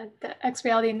 the X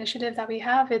Reality initiative that we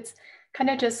have, it's kind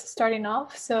of just starting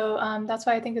off. So that's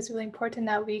why I think it's really important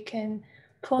that we can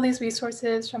pull these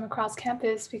resources from across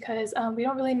campus, because we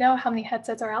don't really know how many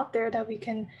headsets are out there that we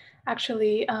can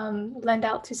actually lend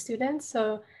out to students.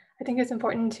 So I think it's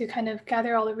important to kind of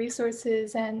gather all the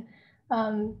resources and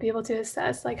be able to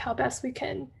assess like how best we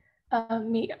can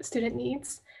meet student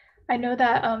needs. I know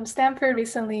that Stanford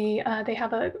recently, they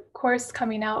have a course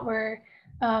coming out where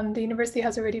the university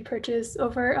has already purchased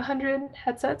over 100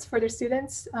 headsets for their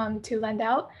students to lend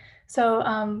out. So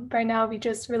right now we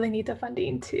just really need the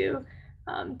funding to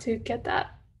get that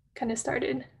kind of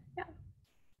started. Yeah.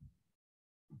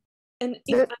 And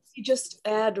if I could just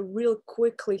add real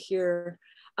quickly here,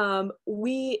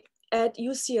 we at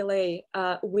UCLA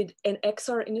with an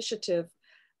XR initiative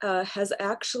has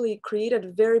actually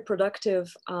created very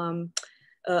productive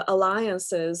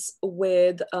alliances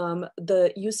with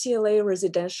the UCLA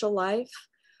Residential Life,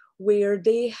 where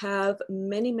they have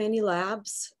many, many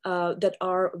labs that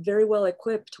are very well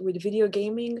equipped with video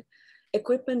gaming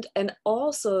equipment. And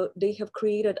also they have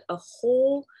created a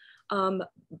whole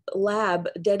lab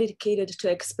dedicated to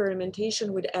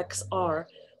experimentation with XR,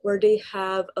 where they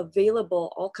have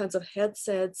available all kinds of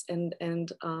headsets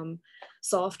and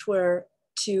software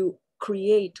to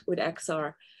create with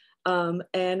XR.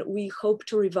 And we hope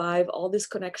to revive all these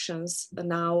connections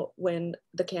now when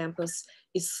the campus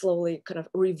is slowly kind of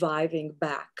reviving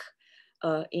back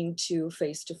into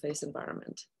face-to-face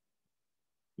environment.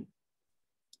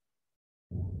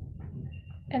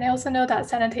 And I also know that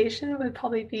sanitation would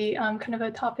probably be kind of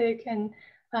a topic, and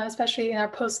especially in our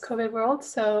post-COVID world.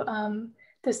 So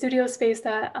the studio space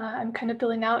that I'm kind of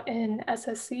building out in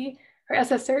SSC, or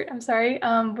SSCert, I'm sorry,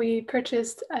 we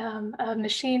purchased a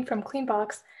machine from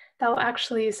Cleanbox that will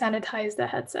actually sanitize the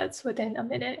headsets within a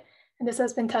minute. And this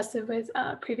has been tested with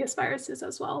previous viruses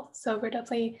as well. So we're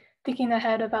definitely thinking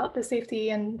ahead about the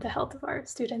safety and the health of our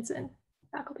students and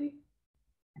faculty.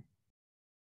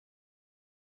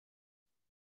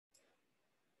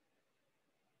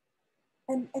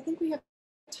 And I think we have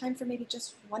time for maybe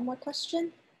just one more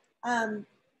question. And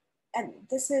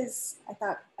this is, I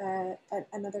thought,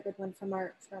 another good one from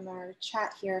our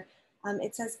chat here.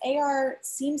 It says, AR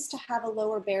seems to have a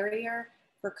lower barrier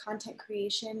for content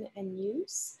creation and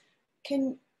use.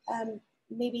 Can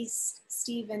maybe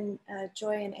Steve and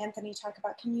Joy and Anthony talk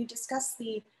about, can you discuss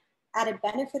the added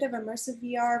benefit of immersive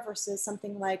VR versus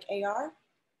something like AR?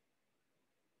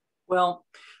 Well,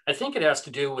 I think it has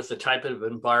to do with the type of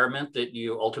environment that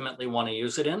you ultimately want to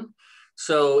use it in.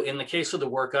 So in the case of the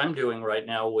work I'm doing right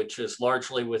now, which is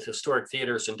largely with historic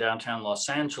theaters in downtown Los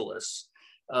Angeles,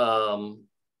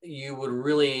 you would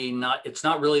really not, it's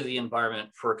not really the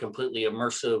environment for a completely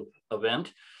immersive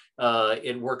event.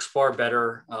 It works far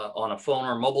better on a phone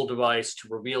or mobile device to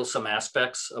reveal some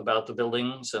aspects about the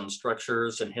buildings and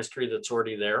structures and history that's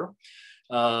already there.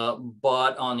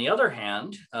 But on the other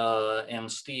hand, and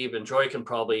Steve and Joy can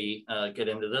probably get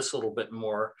into this a little bit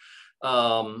more,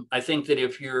 I think that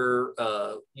if you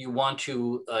want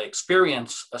to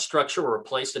experience a structure or a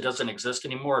place that doesn't exist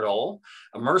anymore at all,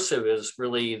 immersive is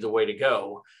really the way to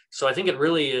go. So I think it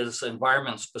really is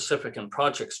environment specific and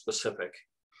project specific.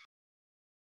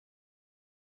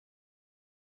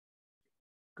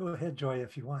 Go ahead, Joy,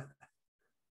 if you want.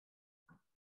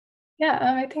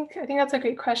 Yeah, I think that's a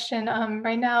great question.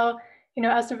 Right now,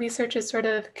 as the research is sort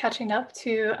of catching up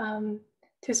to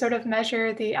sort of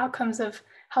measure the outcomes of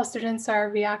how students are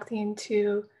reacting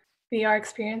to VR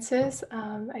experiences,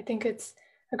 I think it's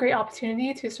a great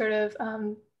opportunity to sort of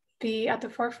be at the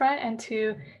forefront and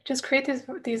to just create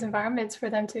these environments for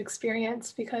them to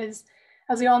experience, because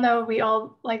as we all know, we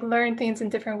all like learn things in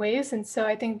different ways. And so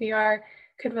I think VR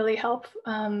could really help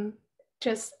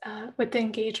just with the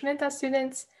engagement that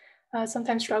students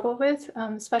sometimes struggle with,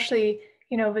 especially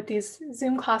with these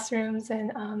Zoom classrooms.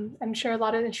 And I'm sure a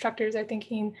lot of instructors are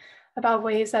thinking about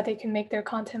ways that they can make their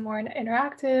content more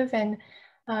interactive.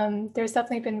 And there's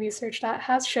definitely been research that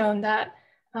has shown that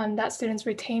that students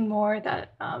retain more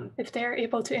that if they're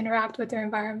able to interact with their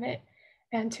environment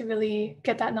and to really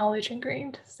get that knowledge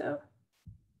ingrained. So.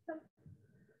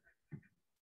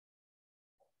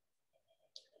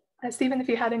 Stephen, if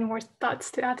you had any more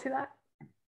thoughts to add to that.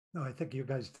 No, I think you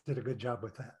guys did a good job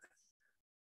with that.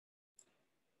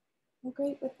 Well,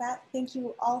 great. With that, thank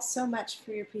you all so much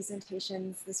for your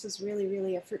presentations. This was really,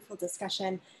 really a fruitful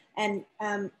discussion. And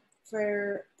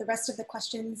for the rest of the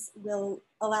questions, we'll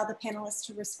allow the panelists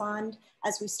to respond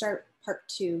as we start part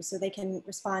 2. So they can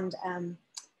respond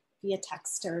via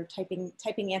text or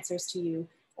typing answers to you,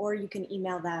 or you can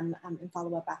email them and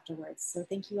follow up afterwards. So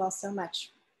thank you all so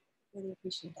much. Really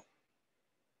appreciate it.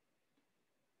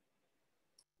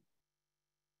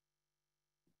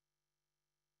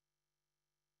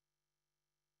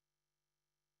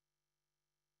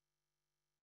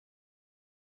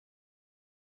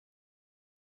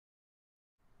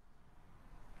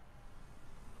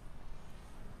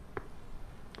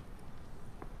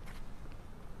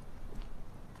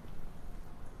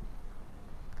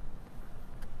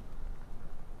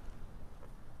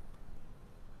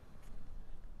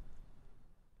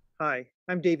 Hi,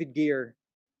 I'm David Geer,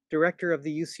 Director of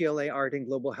the UCLA Art and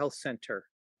Global Health Center.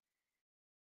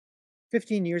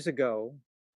 15 years ago,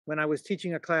 when I was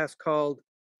teaching a class called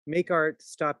Make Art,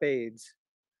 Stop AIDS,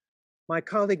 my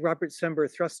colleague Robert Sember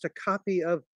thrust a copy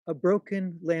of A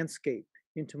Broken Landscape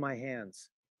into my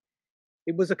hands.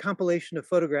 It was a compilation of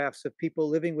photographs of people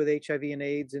living with HIV and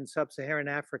AIDS in sub-Saharan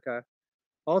Africa,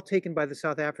 all taken by the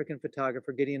South African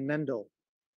photographer Gideon Mendel.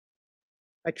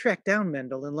 I tracked down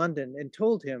Mendel in London and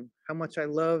told him how much I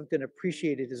loved and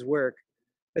appreciated his work,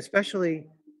 especially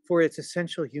for its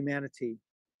essential humanity.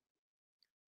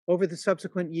 Over the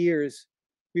subsequent years,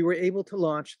 we were able to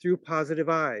launch Through Positive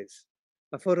Eyes,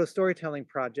 a photo storytelling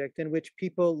project in which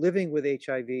people living with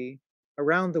HIV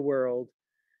around the world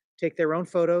take their own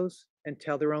photos and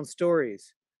tell their own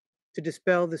stories to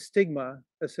dispel the stigma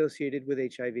associated with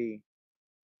HIV.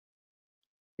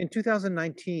 In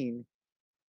 2019,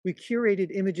 we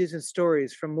curated images and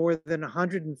stories from more than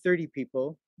 130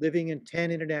 people living in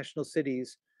 10 international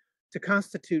cities to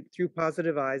constitute Through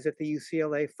Positive Eyes at the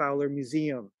UCLA Fowler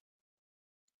Museum.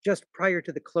 Just prior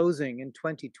to the closing in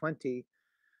 2020,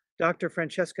 Dr.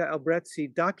 Francesca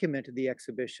Albrezzi documented the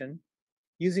exhibition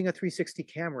using a 360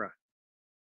 camera.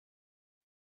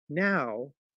 Now,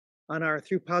 on our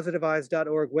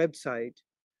throughpositiveeyes.org website,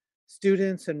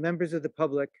 students and members of the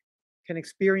public can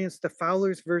experience the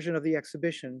Fowler's version of the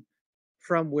exhibition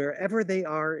from wherever they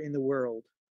are in the world.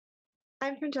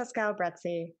 I'm Francesca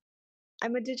Albrezzi.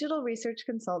 I'm a digital research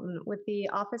consultant with the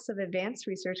Office of Advanced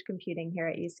Research Computing here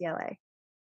at UCLA.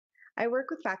 I work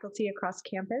with faculty across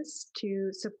campus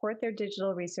to support their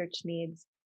digital research needs,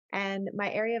 and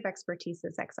my area of expertise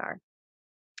is XR.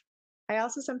 I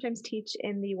also sometimes teach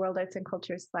in the World Arts and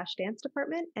Cultures /Dance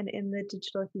department and in the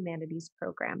Digital Humanities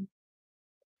program.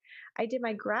 I did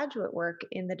my graduate work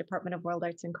in the Department of World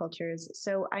Arts and Cultures,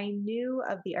 so I knew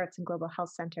of the Arts and Global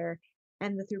Health Center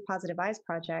and the Through Positive Eyes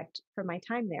project from my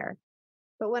time there.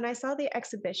 But when I saw the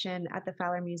exhibition at the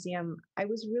Fowler Museum, I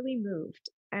was really moved,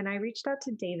 and I reached out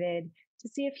to David to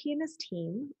see if he and his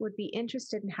team would be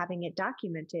interested in having it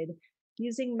documented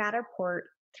using Matterport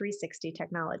 360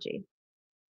 technology.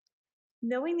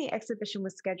 Knowing the exhibition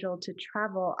was scheduled to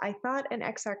travel, I thought an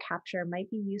XR capture might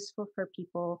be useful for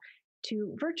people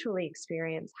to virtually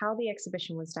experience how the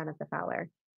exhibition was done at the Fowler,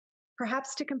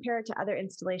 perhaps to compare it to other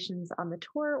installations on the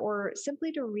tour, or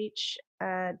simply to reach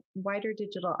a wider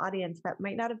digital audience that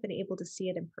might not have been able to see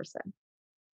it in person.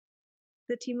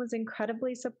 The team was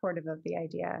incredibly supportive of the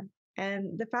idea,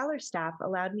 and the Fowler staff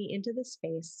allowed me into the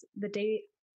space the day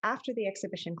after the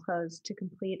exhibition closed to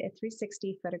complete a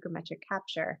 360 photogrammetric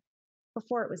capture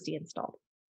before it was deinstalled.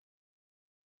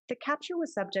 The capture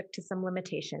was subject to some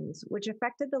limitations, which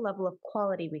affected the level of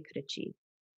quality we could achieve.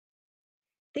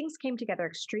 Things came together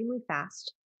extremely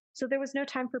fast, so there was no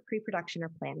time for pre-production or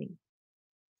planning.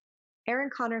 Aaron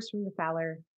Connors from the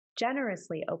Fowler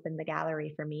generously opened the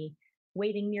gallery for me,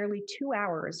 waiting nearly 2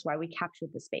 hours while we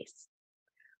captured the space.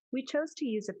 We chose to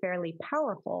use a fairly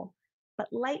powerful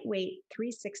but lightweight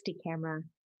 360 camera,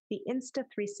 the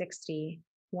Insta360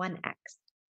 1X,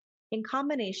 in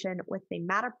combination with the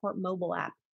Matterport mobile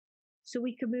app, so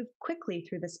we could move quickly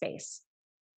through the space,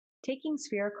 taking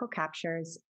spherical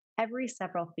captures every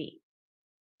several feet,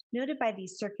 noted by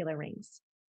these circular rings,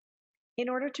 in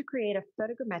order to create a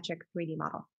photogrammetric 3D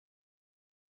model.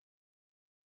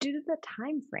 Due to the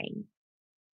time frame,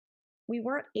 we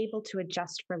weren't able to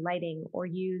adjust for lighting or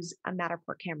use a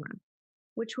Matterport camera,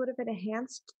 which would have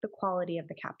enhanced the quality of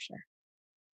the capture.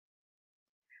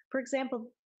 For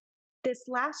example, this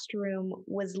last room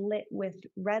was lit with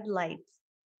red lights,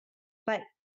 but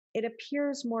it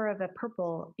appears more of a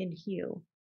purple in hue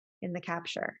in the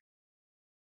capture.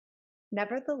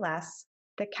 Nevertheless,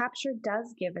 the capture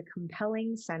does give a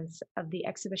compelling sense of the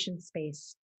exhibition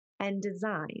space and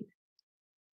design,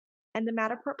 and the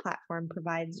Matterport platform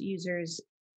provides users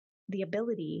the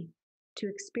ability to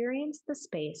experience the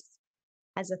space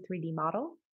as a 3D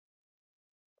model,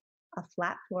 a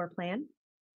flat floor plan,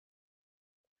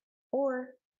 or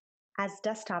as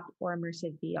desktop or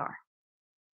immersive VR.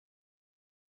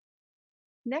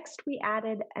 Next, we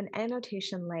added an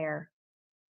annotation layer.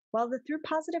 While the Through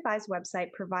Positive Eyes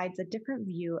website provides a different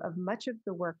view of much of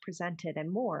the work presented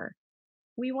and more,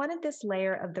 we wanted this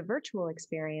layer of the virtual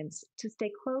experience to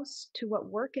stay close to what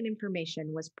work and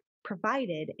information was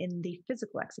provided in the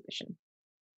physical exhibition.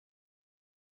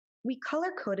 We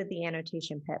color-coded the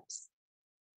annotation pips.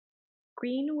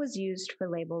 Green was used for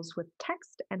labels with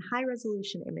text and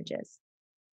high-resolution images.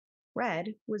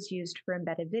 Red was used for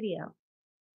embedded video.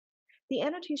 The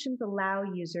annotations allow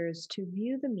users to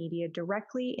view the media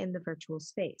directly in the virtual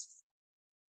space.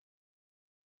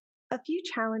 A few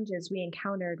challenges we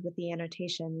encountered with the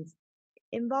annotations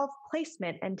involve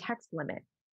placement and text limit.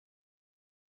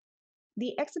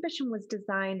 The exhibition was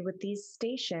designed with these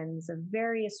stations of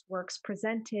various works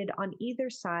presented on either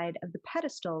side of the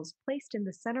pedestals placed in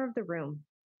the center of the room,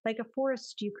 like a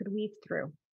forest you could weave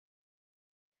through.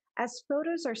 As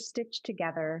photos are stitched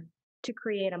together to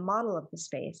create a model of the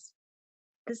space,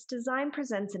 this design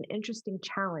presents an interesting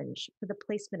challenge for the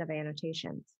placement of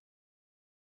annotations.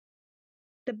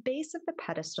 The base of the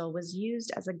pedestal was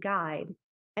used as a guide,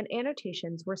 and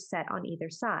annotations were set on either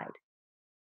side.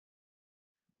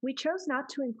 We chose not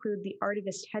to include the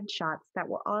artivist headshots that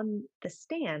were on the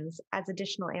stands as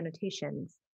additional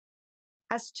annotations,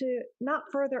 as to not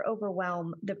further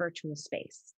overwhelm the virtual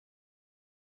space.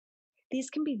 These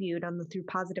can be viewed on the Through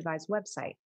Positive Eyes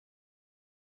website.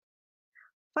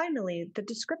 Finally, the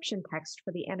description text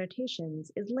for the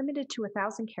annotations is limited to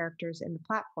 1,000 characters in the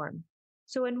platform.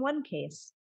 So in one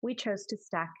case, we chose to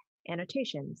stack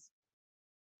annotations,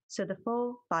 so the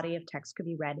full body of text could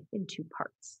be read in 2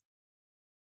 parts.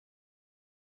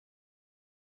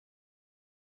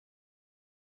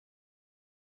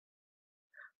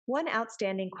 One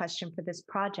outstanding question for this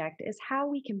project is how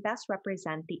we can best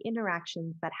represent the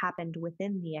interactions that happened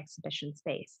within the exhibition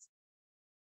space.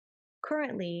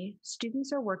 Currently,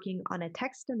 students are working on a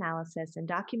text analysis and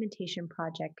documentation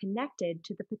project connected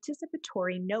to the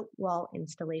participatory note wall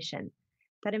installation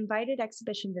that invited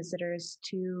exhibition visitors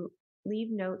to leave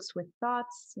notes with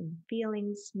thoughts and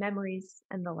feelings, memories,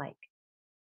 and the like.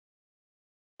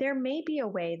 There may be a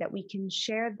way that we can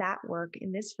share that work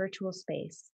in this virtual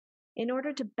space in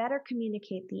order to better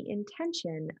communicate the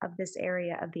intention of this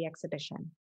area of the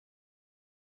exhibition.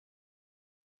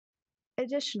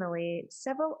 Additionally,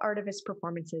 several artivist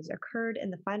performances occurred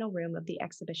in the final room of the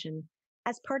exhibition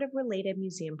as part of related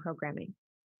museum programming.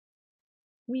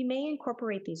 We may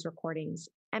incorporate these recordings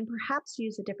and perhaps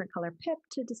use a different color pip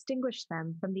to distinguish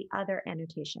them from the other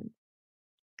annotations.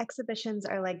 Exhibitions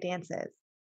are like dances.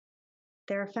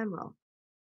 They're ephemeral.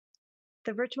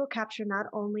 The virtual capture not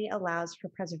only allows for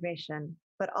preservation,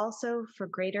 but also for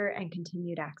greater and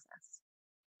continued access.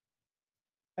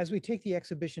 As we take the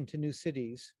exhibition to new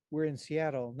cities, we're in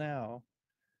Seattle now,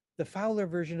 the Fowler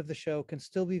version of the show can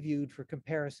still be viewed for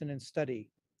comparison and study,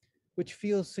 which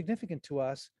feels significant to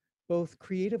us both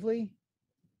creatively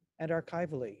and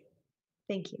archivally.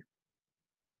 Thank you.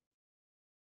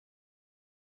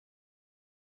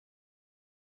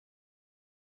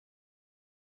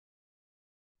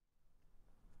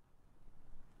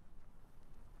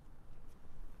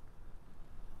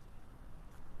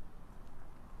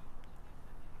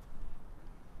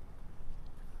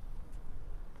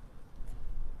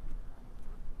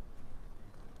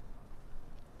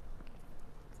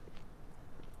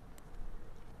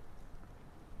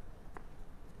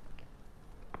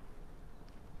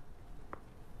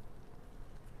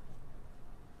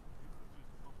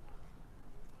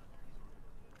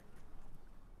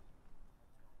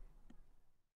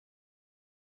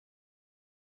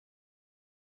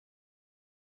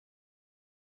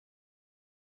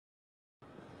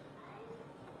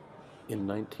 In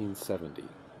 1970,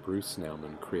 Bruce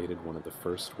Nauman created one of the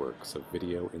first works of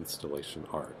video installation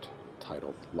art,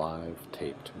 titled Live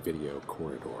Taped Video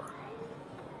Corridor.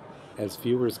 As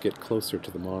viewers get closer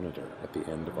to the monitor at the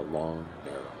end of a long,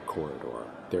 narrow corridor,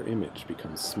 their image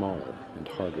becomes smaller and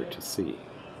harder to see,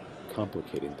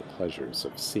 complicating the pleasures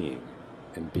of seeing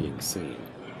and being seen.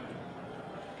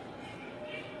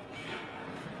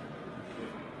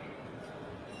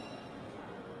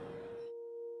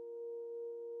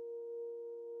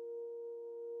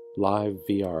 Live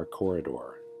VR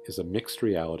Corridor is a mixed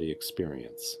reality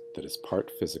experience that is part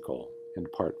physical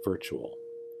and part virtual,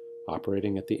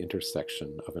 operating at the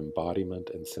intersection of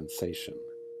embodiment and sensation,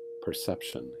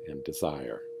 perception and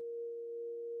desire.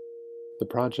 The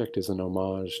project is an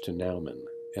homage to Nauman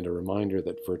and a reminder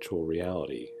that virtual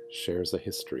reality shares a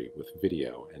history with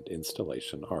video and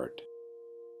installation art.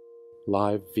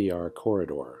 Live VR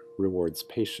Corridor rewards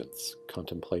patience,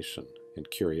 contemplation, and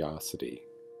curiosity,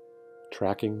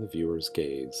 tracking the viewer's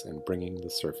gaze and bringing the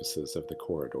surfaces of the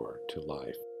corridor to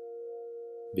life.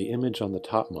 The image on the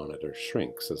top monitor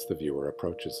shrinks as the viewer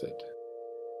approaches it.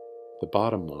 The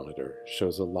bottom monitor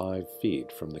shows a live feed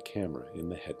from the camera in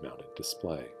the head-mounted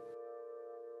display.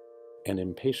 An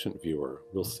impatient viewer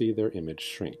will see their image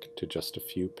shrink to just a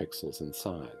few pixels in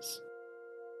size.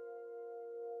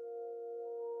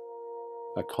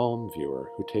 A calm viewer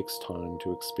who takes time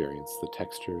to experience the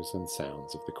textures and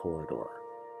sounds of the corridor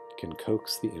can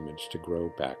coax the image to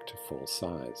grow back to full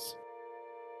size.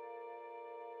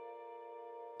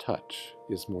 Touch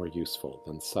is more useful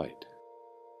than sight.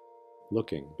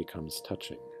 Looking becomes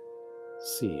touching.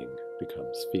 Seeing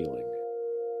becomes feeling.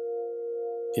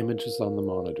 Images on the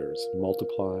monitors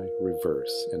multiply,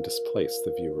 reverse, and displace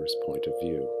the viewer's point of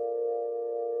view.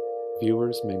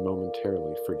 Viewers may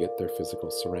momentarily forget their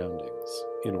physical surroundings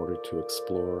in order to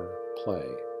explore, play,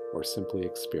 or simply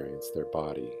experience their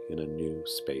body in a new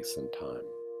space and time.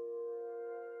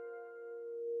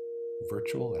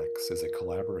 Virtual X is a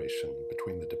collaboration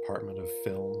between the Department of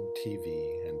Film,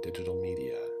 TV, and Digital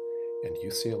Media and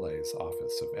UCLA's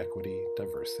Office of Equity,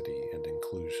 Diversity, and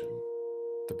Inclusion.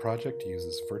 The project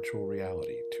uses virtual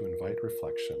reality to invite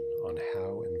reflection on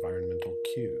how environmental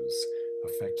cues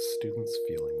affect students'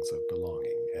 feelings of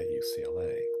belonging at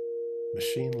UCLA.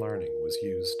 Machine learning was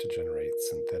used to generate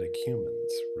synthetic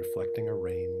humans reflecting a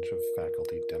range of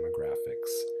faculty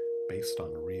demographics based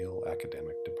on real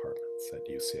academic departments at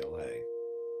UCLA.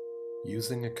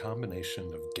 Using a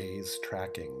combination of gaze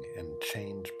tracking and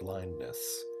change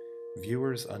blindness,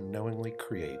 viewers unknowingly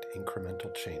create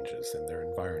incremental changes in their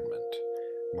environment,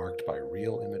 marked by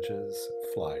real images,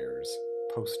 flyers,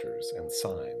 posters, and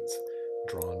signs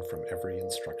drawn from every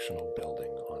instructional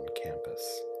building on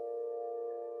campus.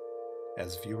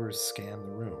 As viewers scan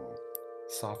the room,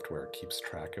 software keeps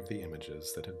track of the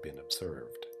images that have been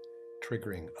observed,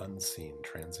 triggering unseen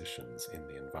transitions in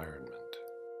the environment.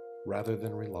 Rather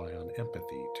than rely on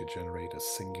empathy to generate a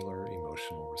singular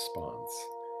emotional response,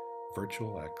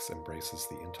 Virtual X embraces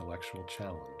the intellectual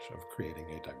challenge of creating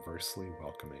a diversely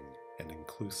welcoming and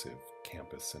inclusive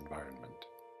campus environment.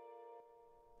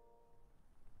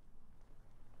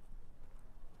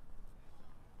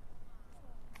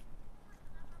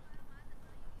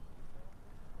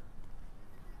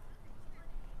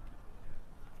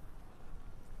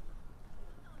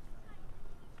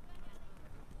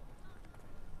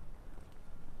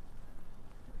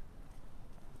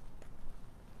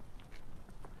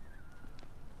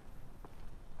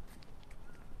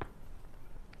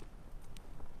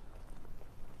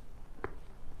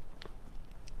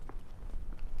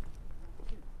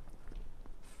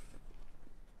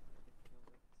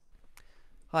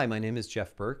 Hi, my name is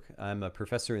Jeff Burke. I'm a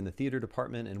professor in the theater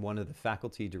department and one of the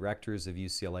faculty directors of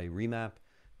UCLA REMAP,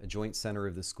 a joint center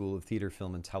of the School of Theater,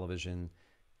 Film, and Television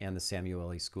and the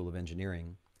Samueli School of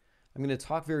Engineering. I'm going to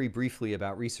talk very briefly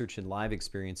about research in live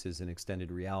experiences in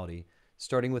extended reality,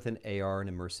 starting with an AR and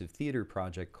immersive theater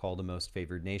project called A Most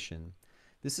Favored Nation.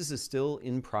 This is a still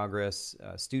in progress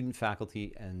student,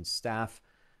 faculty, and staff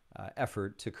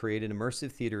effort to create an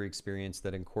immersive theater experience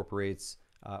that incorporates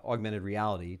augmented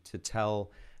reality to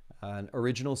tell an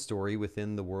original story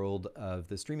within the world of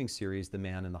the streaming series The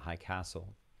Man in the High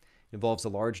Castle. It involves a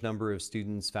large number of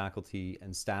students, faculty,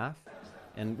 and staff.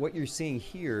 And what you're seeing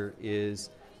here is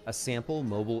a sample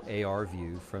mobile AR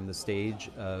view from the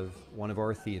stage of one of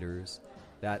our theaters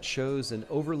that shows an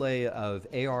overlay of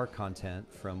AR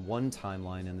content from one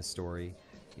timeline in the story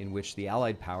in which the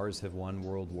Allied powers have won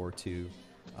World War II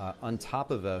on top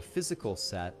of a physical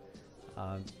set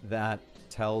that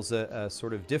tells a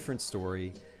sort of different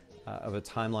story of a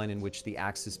timeline in which the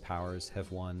Axis powers have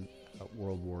won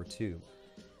World War II.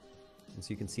 And so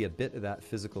you can see a bit of that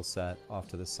physical set off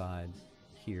to the side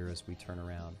here as we turn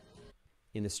around.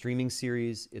 In the streaming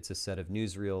series, it's a set of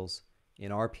newsreels.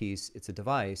 In our piece, it's a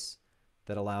device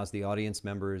that allows the audience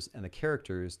members and the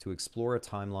characters to explore a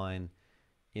timeline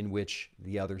in which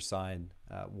the other side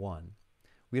won.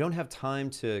 We don't have time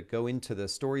to go into the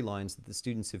storylines that the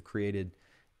students have created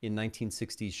in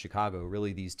 1960s Chicago,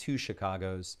 really these two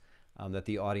Chicagos that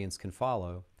the audience can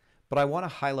follow. But I want to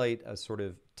highlight a sort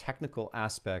of technical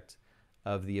aspect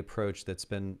of the approach that's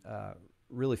been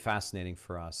really fascinating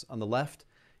for us. On the left,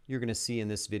 you're going to see in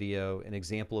this video an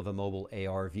example of a mobile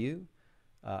AR view.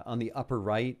 On the upper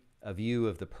right, a view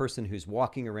of the person who's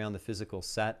walking around the physical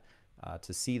set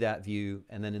to see that view.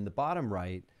 And then in the bottom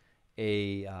right,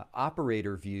 a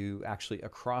operator view actually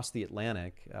across the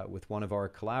Atlantic with one of our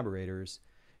collaborators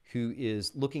who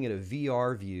is looking at a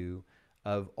VR view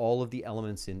of all of the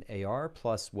elements in AR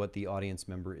plus what the audience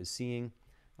member is seeing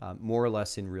more or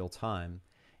less in real time.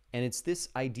 And it's this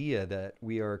idea that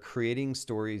we are creating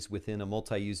stories within a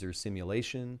multi-user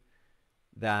simulation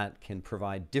that can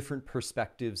provide different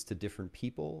perspectives to different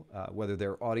people, whether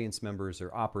they're audience members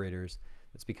or operators.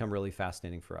 It's become really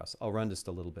fascinating for us. I'll run just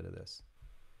a little bit of this.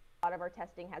 A lot of our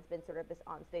testing has been sort of this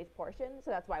onstage portion, so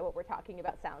that's why what we're talking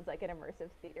about sounds like an immersive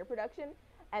theater production.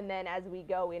 And then as we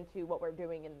go into what we're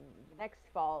doing in the next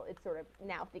fall, it's sort of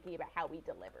now thinking about how we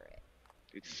deliver it.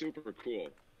 It's super cool.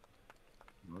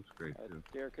 Looks great too.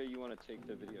 Erica, you want to take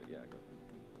the video? Yeah, go.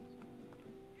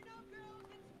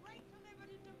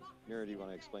 Mira, do you want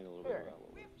to explain a little bit about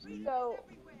what we're seeing? So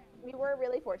we were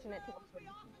really fortunate to work with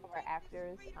some of our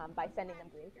actors by sending them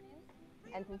green screens.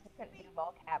 And since we couldn't do a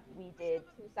ball cap, we did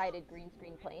two-sided green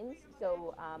screen planes.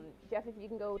 So Jeff, if you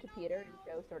can go to Peter and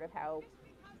show sort of how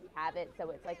we have it, so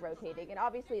it's like rotating. And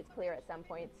obviously it's clear at some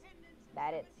points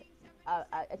that it's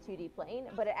a 2D plane,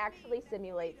 but it actually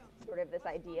simulates sort of this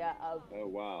idea of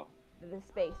the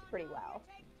space pretty well.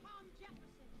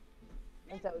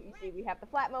 And so you see we have the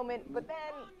flat moment, but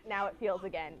then now it feels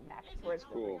again back towards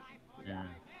cool. Yeah.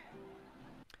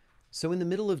 So in the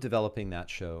middle of developing that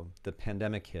show, the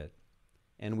pandemic hit.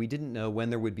 And we didn't know when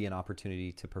there would be an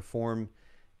opportunity to perform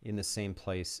in the same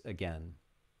place again.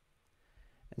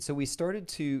 And so we started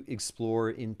to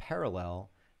explore in parallel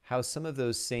how some of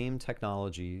those same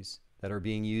technologies that are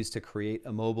being used to create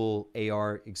a mobile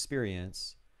AR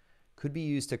experience could be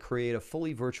used to create a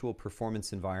fully virtual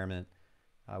performance environment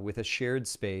with a shared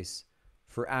space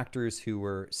for actors who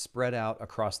were spread out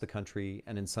across the country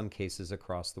and in some cases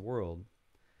across the world.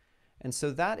 And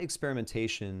so that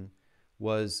experimentation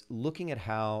was looking at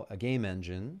how a game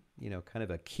engine, kind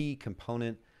of a key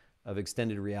component of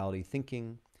extended reality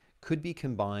thinking, could be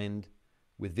combined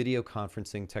with video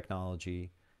conferencing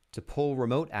technology to pull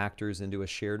remote actors into a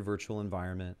shared virtual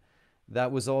environment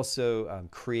that was also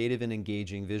creative and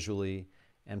engaging visually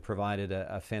and provided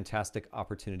a fantastic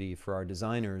opportunity for our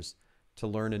designers to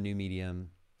learn a new medium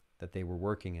that they were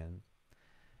working in.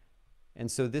 And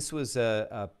so this was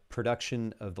a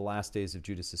production of The Last Days of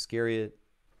Judas Iscariot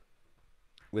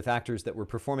with actors that were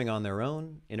performing on their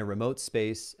own in a remote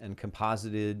space and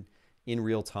composited in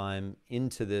real time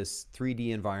into this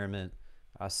 3D environment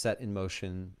set in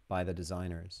motion by the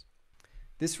designers.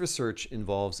 This research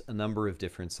involves a number of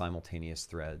different simultaneous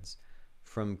threads,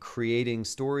 from creating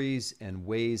stories and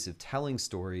ways of telling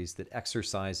stories that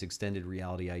exercise extended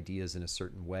reality ideas in a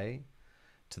certain way,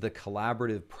 to the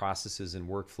collaborative processes and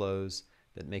workflows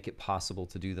that make it possible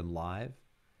to do them live,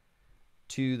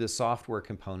 to the software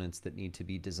components that need to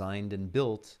be designed and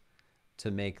built to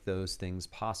make those things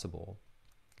possible.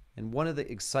 And one of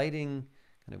the exciting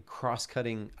kind of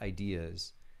cross-cutting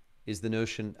ideas is the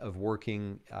notion of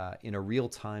working in a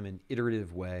real-time and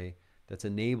iterative way that's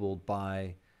enabled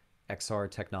by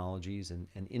XR technologies and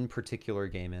in particular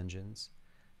game engines,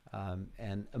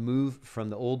 and a move from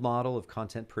the old model of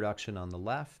content production on the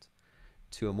left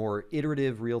to a more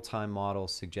iterative real-time model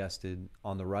suggested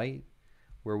on the right,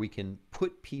 where we can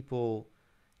put people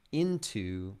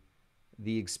into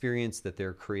the experience that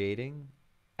they're creating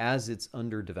as it's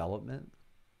under development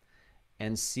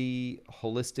and see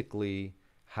holistically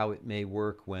how it may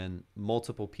work when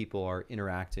multiple people are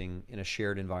interacting in a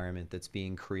shared environment that's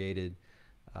being created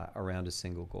around a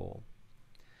single goal.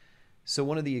 So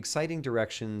one of the exciting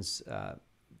directions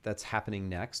that's happening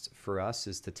next for us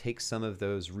is to take some of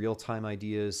those real-time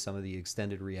ideas, some of the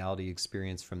extended reality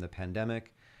experience from the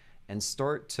pandemic, and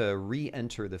start to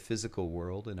re-enter the physical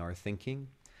world in our thinking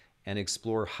and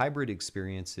explore hybrid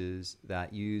experiences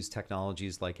that use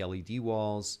technologies like LED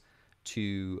walls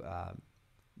to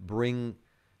bring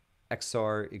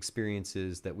XR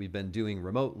experiences that we've been doing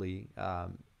remotely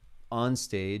on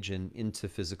stage and into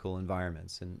physical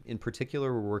environments. And in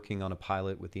particular, we're working on a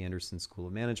pilot with the Anderson School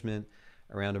of Management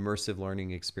around immersive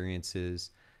learning experiences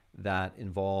that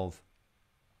involve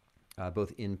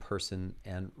both in-person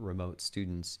and remote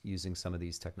students using some of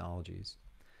these technologies.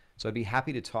 So I'd be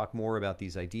happy to talk more about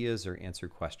these ideas or answer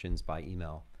questions by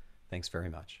email. Thanks very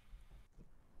much.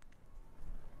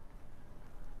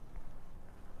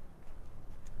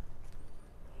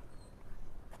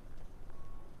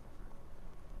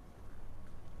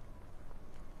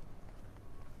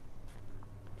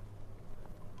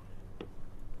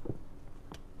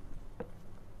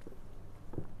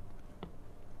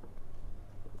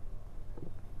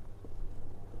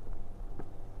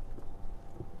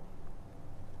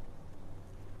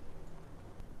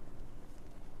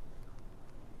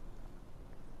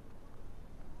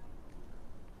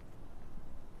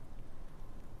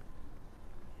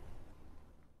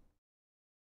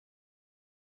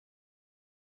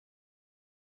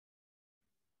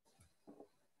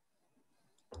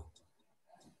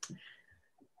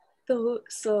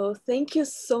 So thank you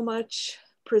so much,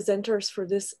 presenters, for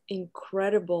this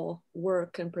incredible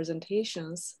work and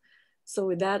presentations. So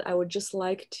with that, I would just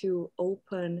like to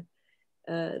open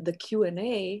the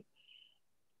Q&A.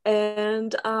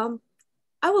 And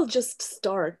I will just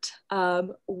start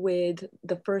with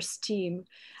the first team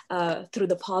through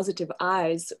the positive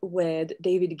eyes with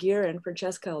David Gear and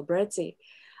Francesca Albrezzi.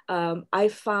 I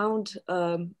found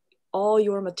all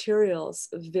your materials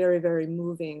very, very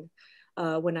moving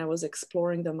when I was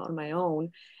exploring them on my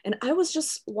own. And I was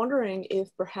just wondering if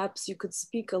perhaps you could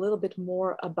speak a little bit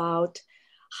more about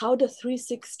how the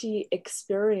 360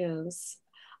 experience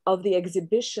of the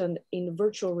exhibition in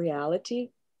virtual reality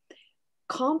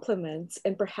complements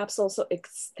and perhaps also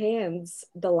extends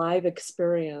the live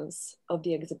experience of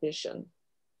the exhibition.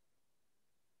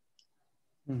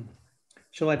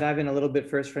 Shall I dive in a little bit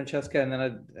first, Francesca, and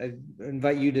then I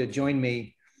invite you to join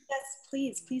me?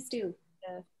 Yes, please do.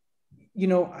 Yeah. You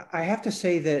know, I have to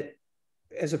say that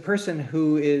as a person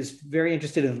who is very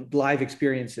interested in live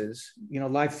experiences, you know,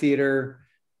 live theater,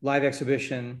 live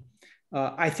exhibition,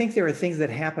 I think there are things that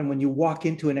happen when you walk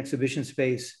into an exhibition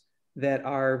space that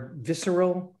are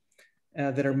visceral,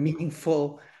 that are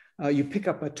meaningful. You pick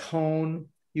up a tone.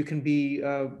 You can be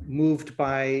moved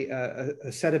by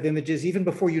a set of images even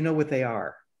before you know what they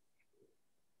are.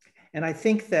 And I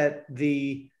think that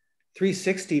the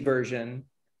 360 version,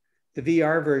 the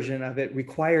VR version of it,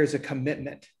 requires a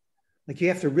commitment Like you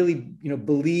have to really,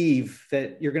 believe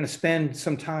that you're going to spend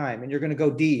some time and you're going to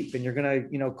go deep and you're going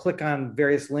to, click on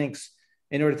various links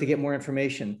in order to get more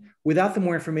information. Without the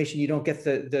more information, you don't get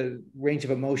the range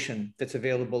of emotion that's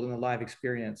available in the live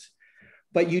experience.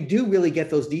 But you do really get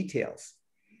those details.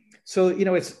 So,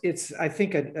 it's I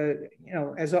think,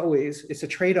 as always, it's a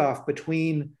trade-off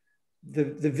between the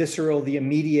visceral, the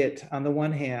immediate on the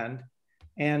one hand,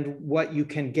 and what you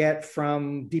can get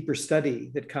from deeper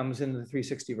study that comes in the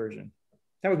 360 version.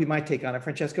 That would be my take on it.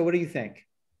 Francesca, what do you think?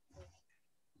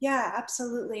 Yeah,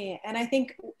 absolutely. And I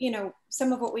think,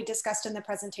 some of what we discussed in the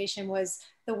presentation was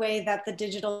the way that the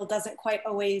digital doesn't quite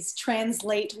always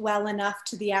translate well enough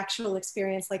to the actual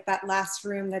experience, like that last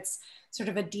room that's sort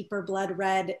of a deeper blood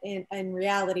red in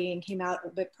reality and came out a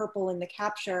bit purple in the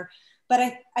capture.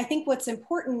 But I think what's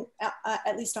important,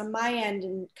 at least on my end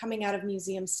and coming out of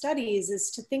museum studies, is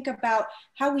to think about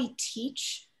how we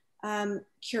teach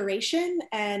curation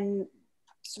and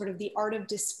sort of the art of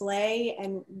display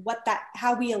and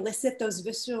how we elicit those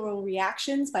visceral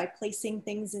reactions by placing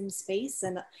things in space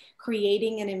and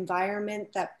creating an environment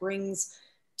that brings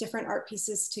different art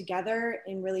pieces together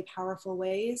in really powerful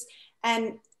ways.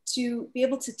 And to be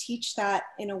able to teach that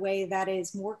in a way that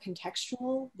is more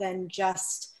contextual than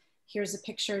just here's a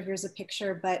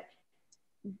picture, but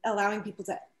allowing people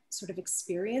to sort of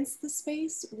experience the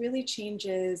space really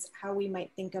changes how we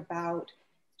might think about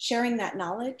sharing that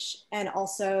knowledge and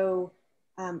also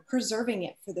preserving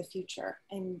it for the future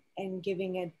and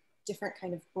giving a different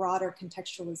kind of broader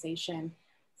contextualization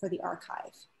for the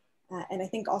archive. And I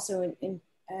think also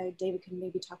David can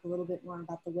maybe talk a little bit more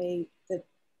about the way the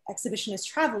exhibition is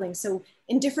traveling. So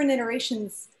in different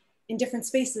iterations, in different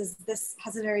spaces, this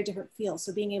has a very different feel.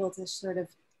 So being able to sort of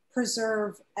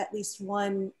preserve at least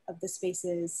one of the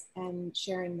spaces and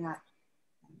sharing that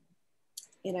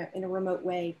in a remote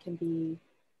way can be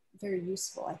very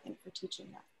useful, I think, for teaching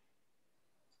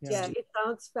that. Yeah, it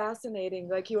sounds fascinating.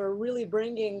 Like you are really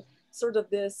bringing sort of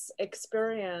this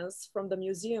experience from the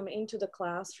museum into the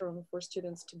classroom for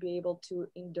students to be able to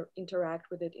interact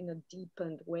with it in a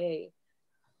deepened way.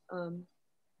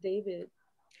 David?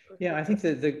 Yeah, I think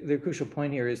that the crucial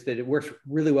point here is that it works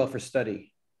really well for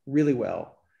study, really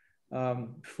well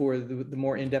for the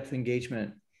more in-depth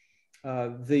engagement.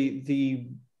 The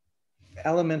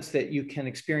elements that you can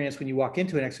experience when you walk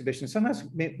into an exhibition sometimes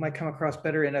might come across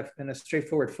better in a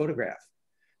straightforward photograph.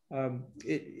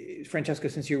 Francesca,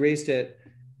 since you raised it,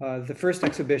 the first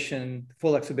exhibition,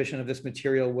 full exhibition of this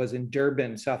material was in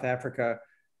Durban, South Africa,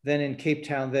 then in Cape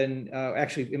Town, then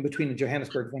actually in between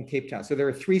Johannesburg, then Cape Town. So there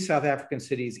are 3 South African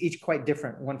cities, each quite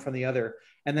different, one from the other,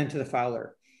 and then to the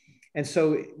Fowler. And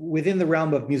so within the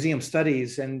realm of museum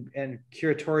studies and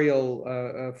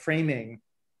curatorial framing,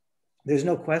 there's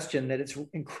no question that it's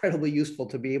incredibly useful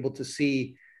to be able to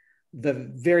see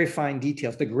the very fine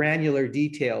details, the granular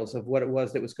details of what it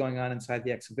was that was going on inside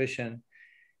the exhibition.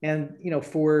 And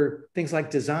for things like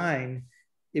design,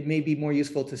 it may be more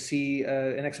useful to see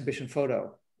an exhibition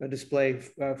photo, a display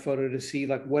photo, to see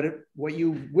like what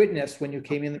you witnessed when you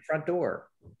came in the front door.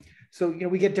 So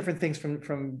we get different things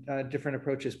from different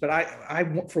approaches. But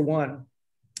I for one,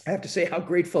 I have to say how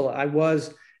grateful I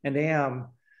was and am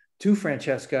to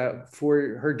Francesca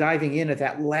for her diving in at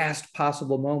that last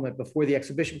possible moment before the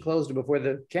exhibition closed or before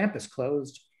the campus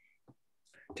closed,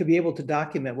 to be able to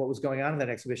document what was going on in that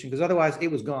exhibition, because otherwise it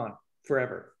was gone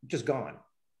forever, just gone,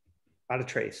 out of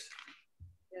trace.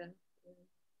 Yeah.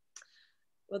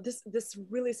 Well, this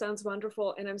really sounds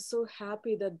wonderful, and I'm so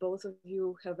happy that both of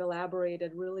you have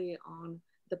elaborated really on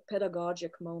the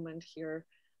pedagogic moment here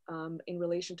in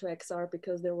relation to XR,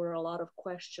 because there were a lot of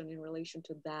questions in relation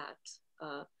to that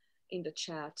in the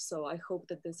chat. So I hope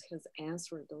that this has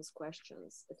answered those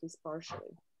questions, at least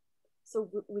partially. So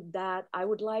with that, I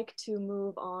would like to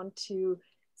move on to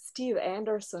Steve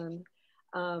Anderson.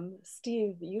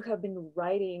 Steve, you have been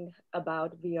writing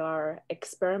about VR,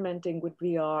 experimenting with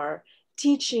VR,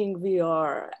 teaching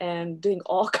VR, and doing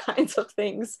all kinds of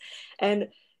things. And,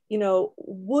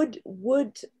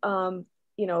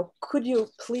 could you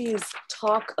please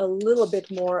talk a little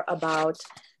bit more about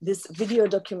this video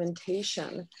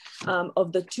documentation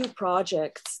of the 2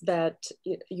 projects that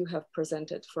you have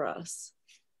presented for us?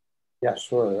 Yeah,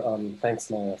 sure. Thanks,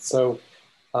 Maya. So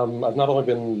I've not only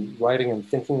been writing and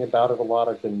thinking about it a lot,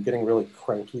 I've been getting really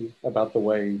cranky about the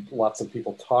way lots of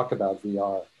people talk about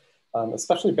VR.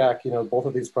 Especially back, both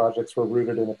of these projects were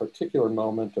rooted in a particular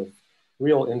moment of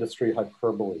real industry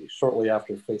hyperbole. Shortly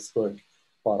after Facebook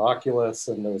bought Oculus,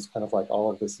 and there was kind of like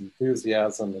all of this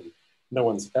enthusiasm, and no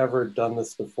one's ever done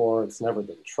this before, it's never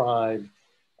been tried.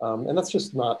 And that's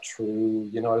just not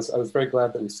true. I was very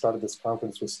glad that we started this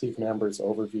conference with Steve Mamber's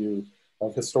overview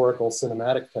of historical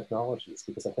cinematic technologies,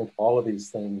 because I think all of these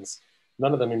things,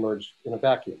 none of them emerged in a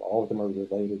vacuum. All of them are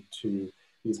related to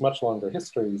these much longer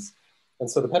histories. And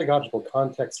so the pedagogical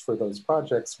context for those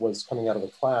projects was coming out of a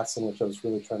class in which I was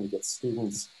really trying to get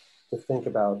students to think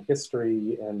about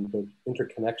history and the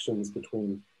interconnections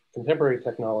between contemporary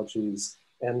technologies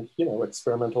and, you know,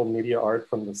 experimental media art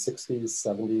from the 60s,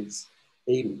 70s,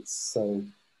 80s. So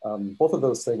both of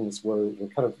those things were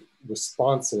kind of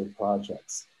responsive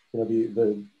projects. You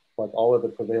know, like all of the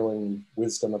prevailing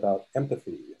wisdom about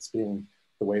empathy as being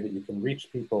the way that you can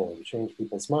reach people and change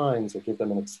people's minds or give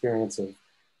them an experience of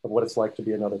what it's like to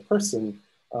be another person.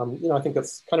 You know, I think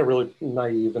that's kind of really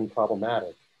naive and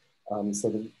problematic. So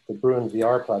the Bruin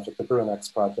VR project, the Bruin X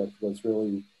project, was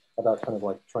really about kind of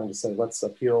like trying to say, let's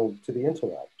appeal to the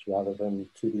intellect rather than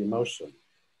to the emotion,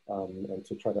 and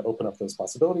to try to open up those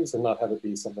possibilities and not have it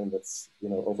be something that's, you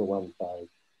know, overwhelmed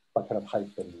by kind of hype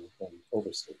and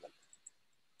overstatement.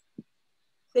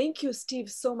 Thank you, Steve,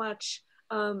 so much.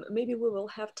 Maybe we will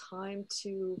have time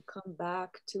to come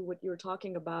back to what you're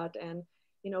talking about, and,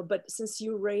 you know, but since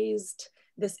you raised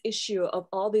this issue of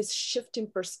all these shifting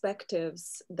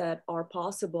perspectives that are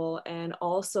possible and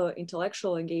also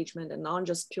intellectual engagement and not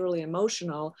just purely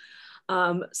emotional.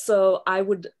 So I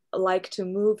would like to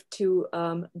move to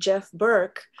Jeff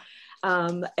Burke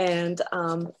and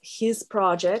his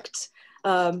project,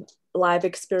 Live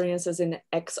Experiences in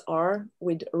XR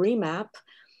with Remap.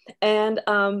 And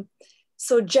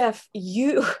so Jeff,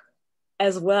 you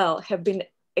as well have been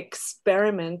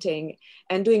experimenting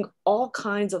and doing all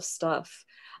kinds of stuff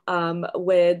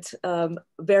with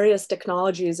various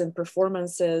technologies and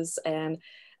performances and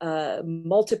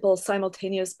multiple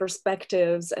simultaneous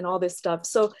perspectives and all this stuff.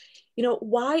 So, you know,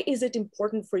 why is it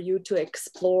important for you to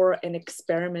explore and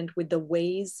experiment with the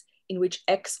ways in which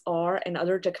XR and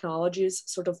other technologies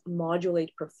sort of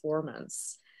modulate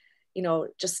performance? You know,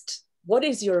 just what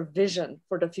is your vision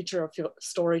for the future of your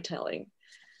storytelling?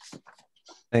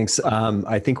 Thanks.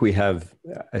 I think we have,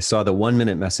 I saw the 1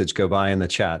 minute message go by in the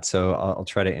chat, so I'll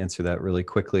try to answer that really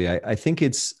quickly. I think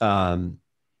it's,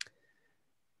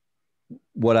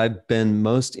 what I've been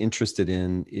most interested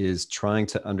in is trying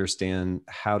to understand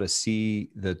how to see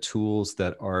the tools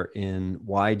that are in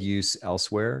wide use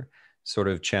elsewhere, sort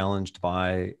of challenged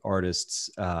by artists,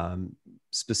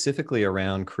 specifically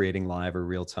around creating live or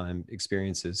real-time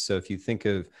experiences. So if you think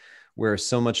of where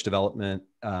so much development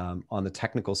on the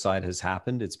technical side has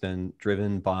happened, it's been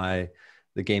driven by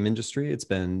the game industry, it's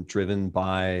been driven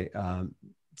by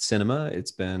cinema,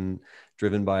 it's been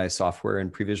driven by software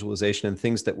and pre-visualization and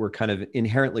things that were kind of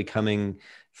inherently coming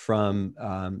from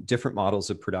different models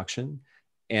of production.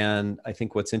 And I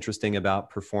think what's interesting about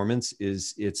performance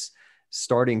is it's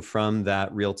starting from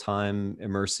that real-time,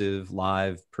 immersive,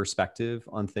 live perspective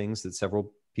on things that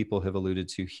several people have alluded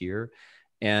to here,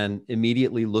 and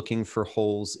immediately looking for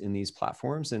holes in these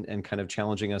platforms and kind of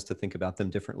challenging us to think about them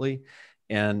differently.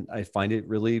 And I find it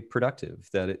really productive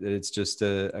that it's just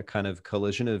a kind of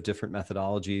collision of different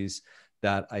methodologies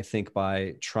that I think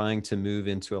by trying to move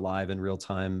into a live and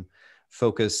real-time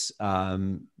focus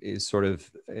is sort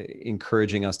of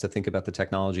encouraging us to think about the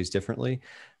technologies differently.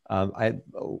 I had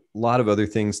a lot of other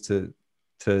things to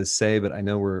say, but I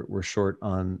know we're short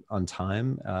on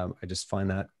time. I just find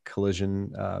that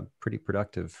collision pretty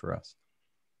productive for us.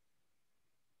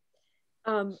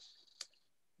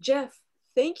 Jeff,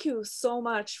 thank you so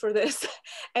much for this,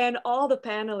 and all the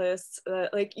panelists.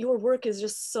 Like, your work is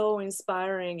just so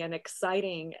inspiring and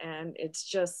exciting, and it's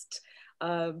just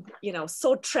you know,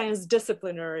 so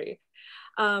transdisciplinary.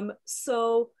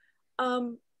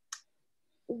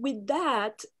 With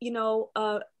that, you know,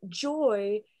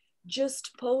 Joy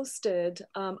just posted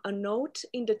a note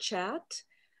in the chat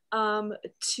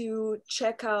to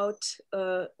check out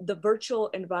the virtual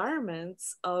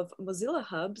environments of Mozilla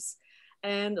Hubs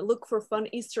and look for fun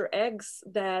Easter eggs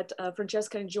that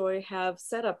Francesca and Joy have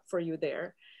set up for you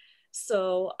there.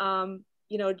 So,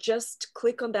 you know, just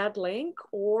click on that link,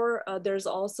 or there's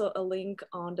also a link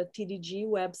on the TDG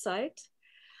website.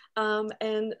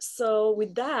 And so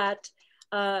with that,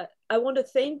 I want to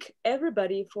thank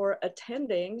everybody for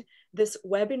attending this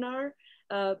webinar.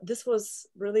 This was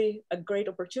really a great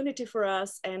opportunity for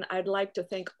us, and I'd like to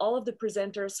thank all of the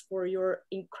presenters for your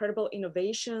incredible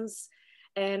innovations,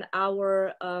 and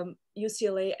our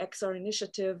UCLA XR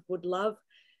Initiative would love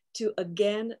to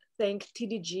again thank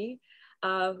TDG,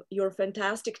 your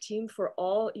fantastic team, for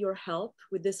all your help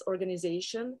with this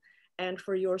organization and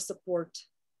for your support.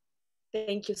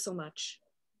 Thank you so much,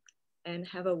 and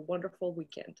have a wonderful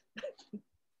weekend.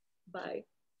 Bye.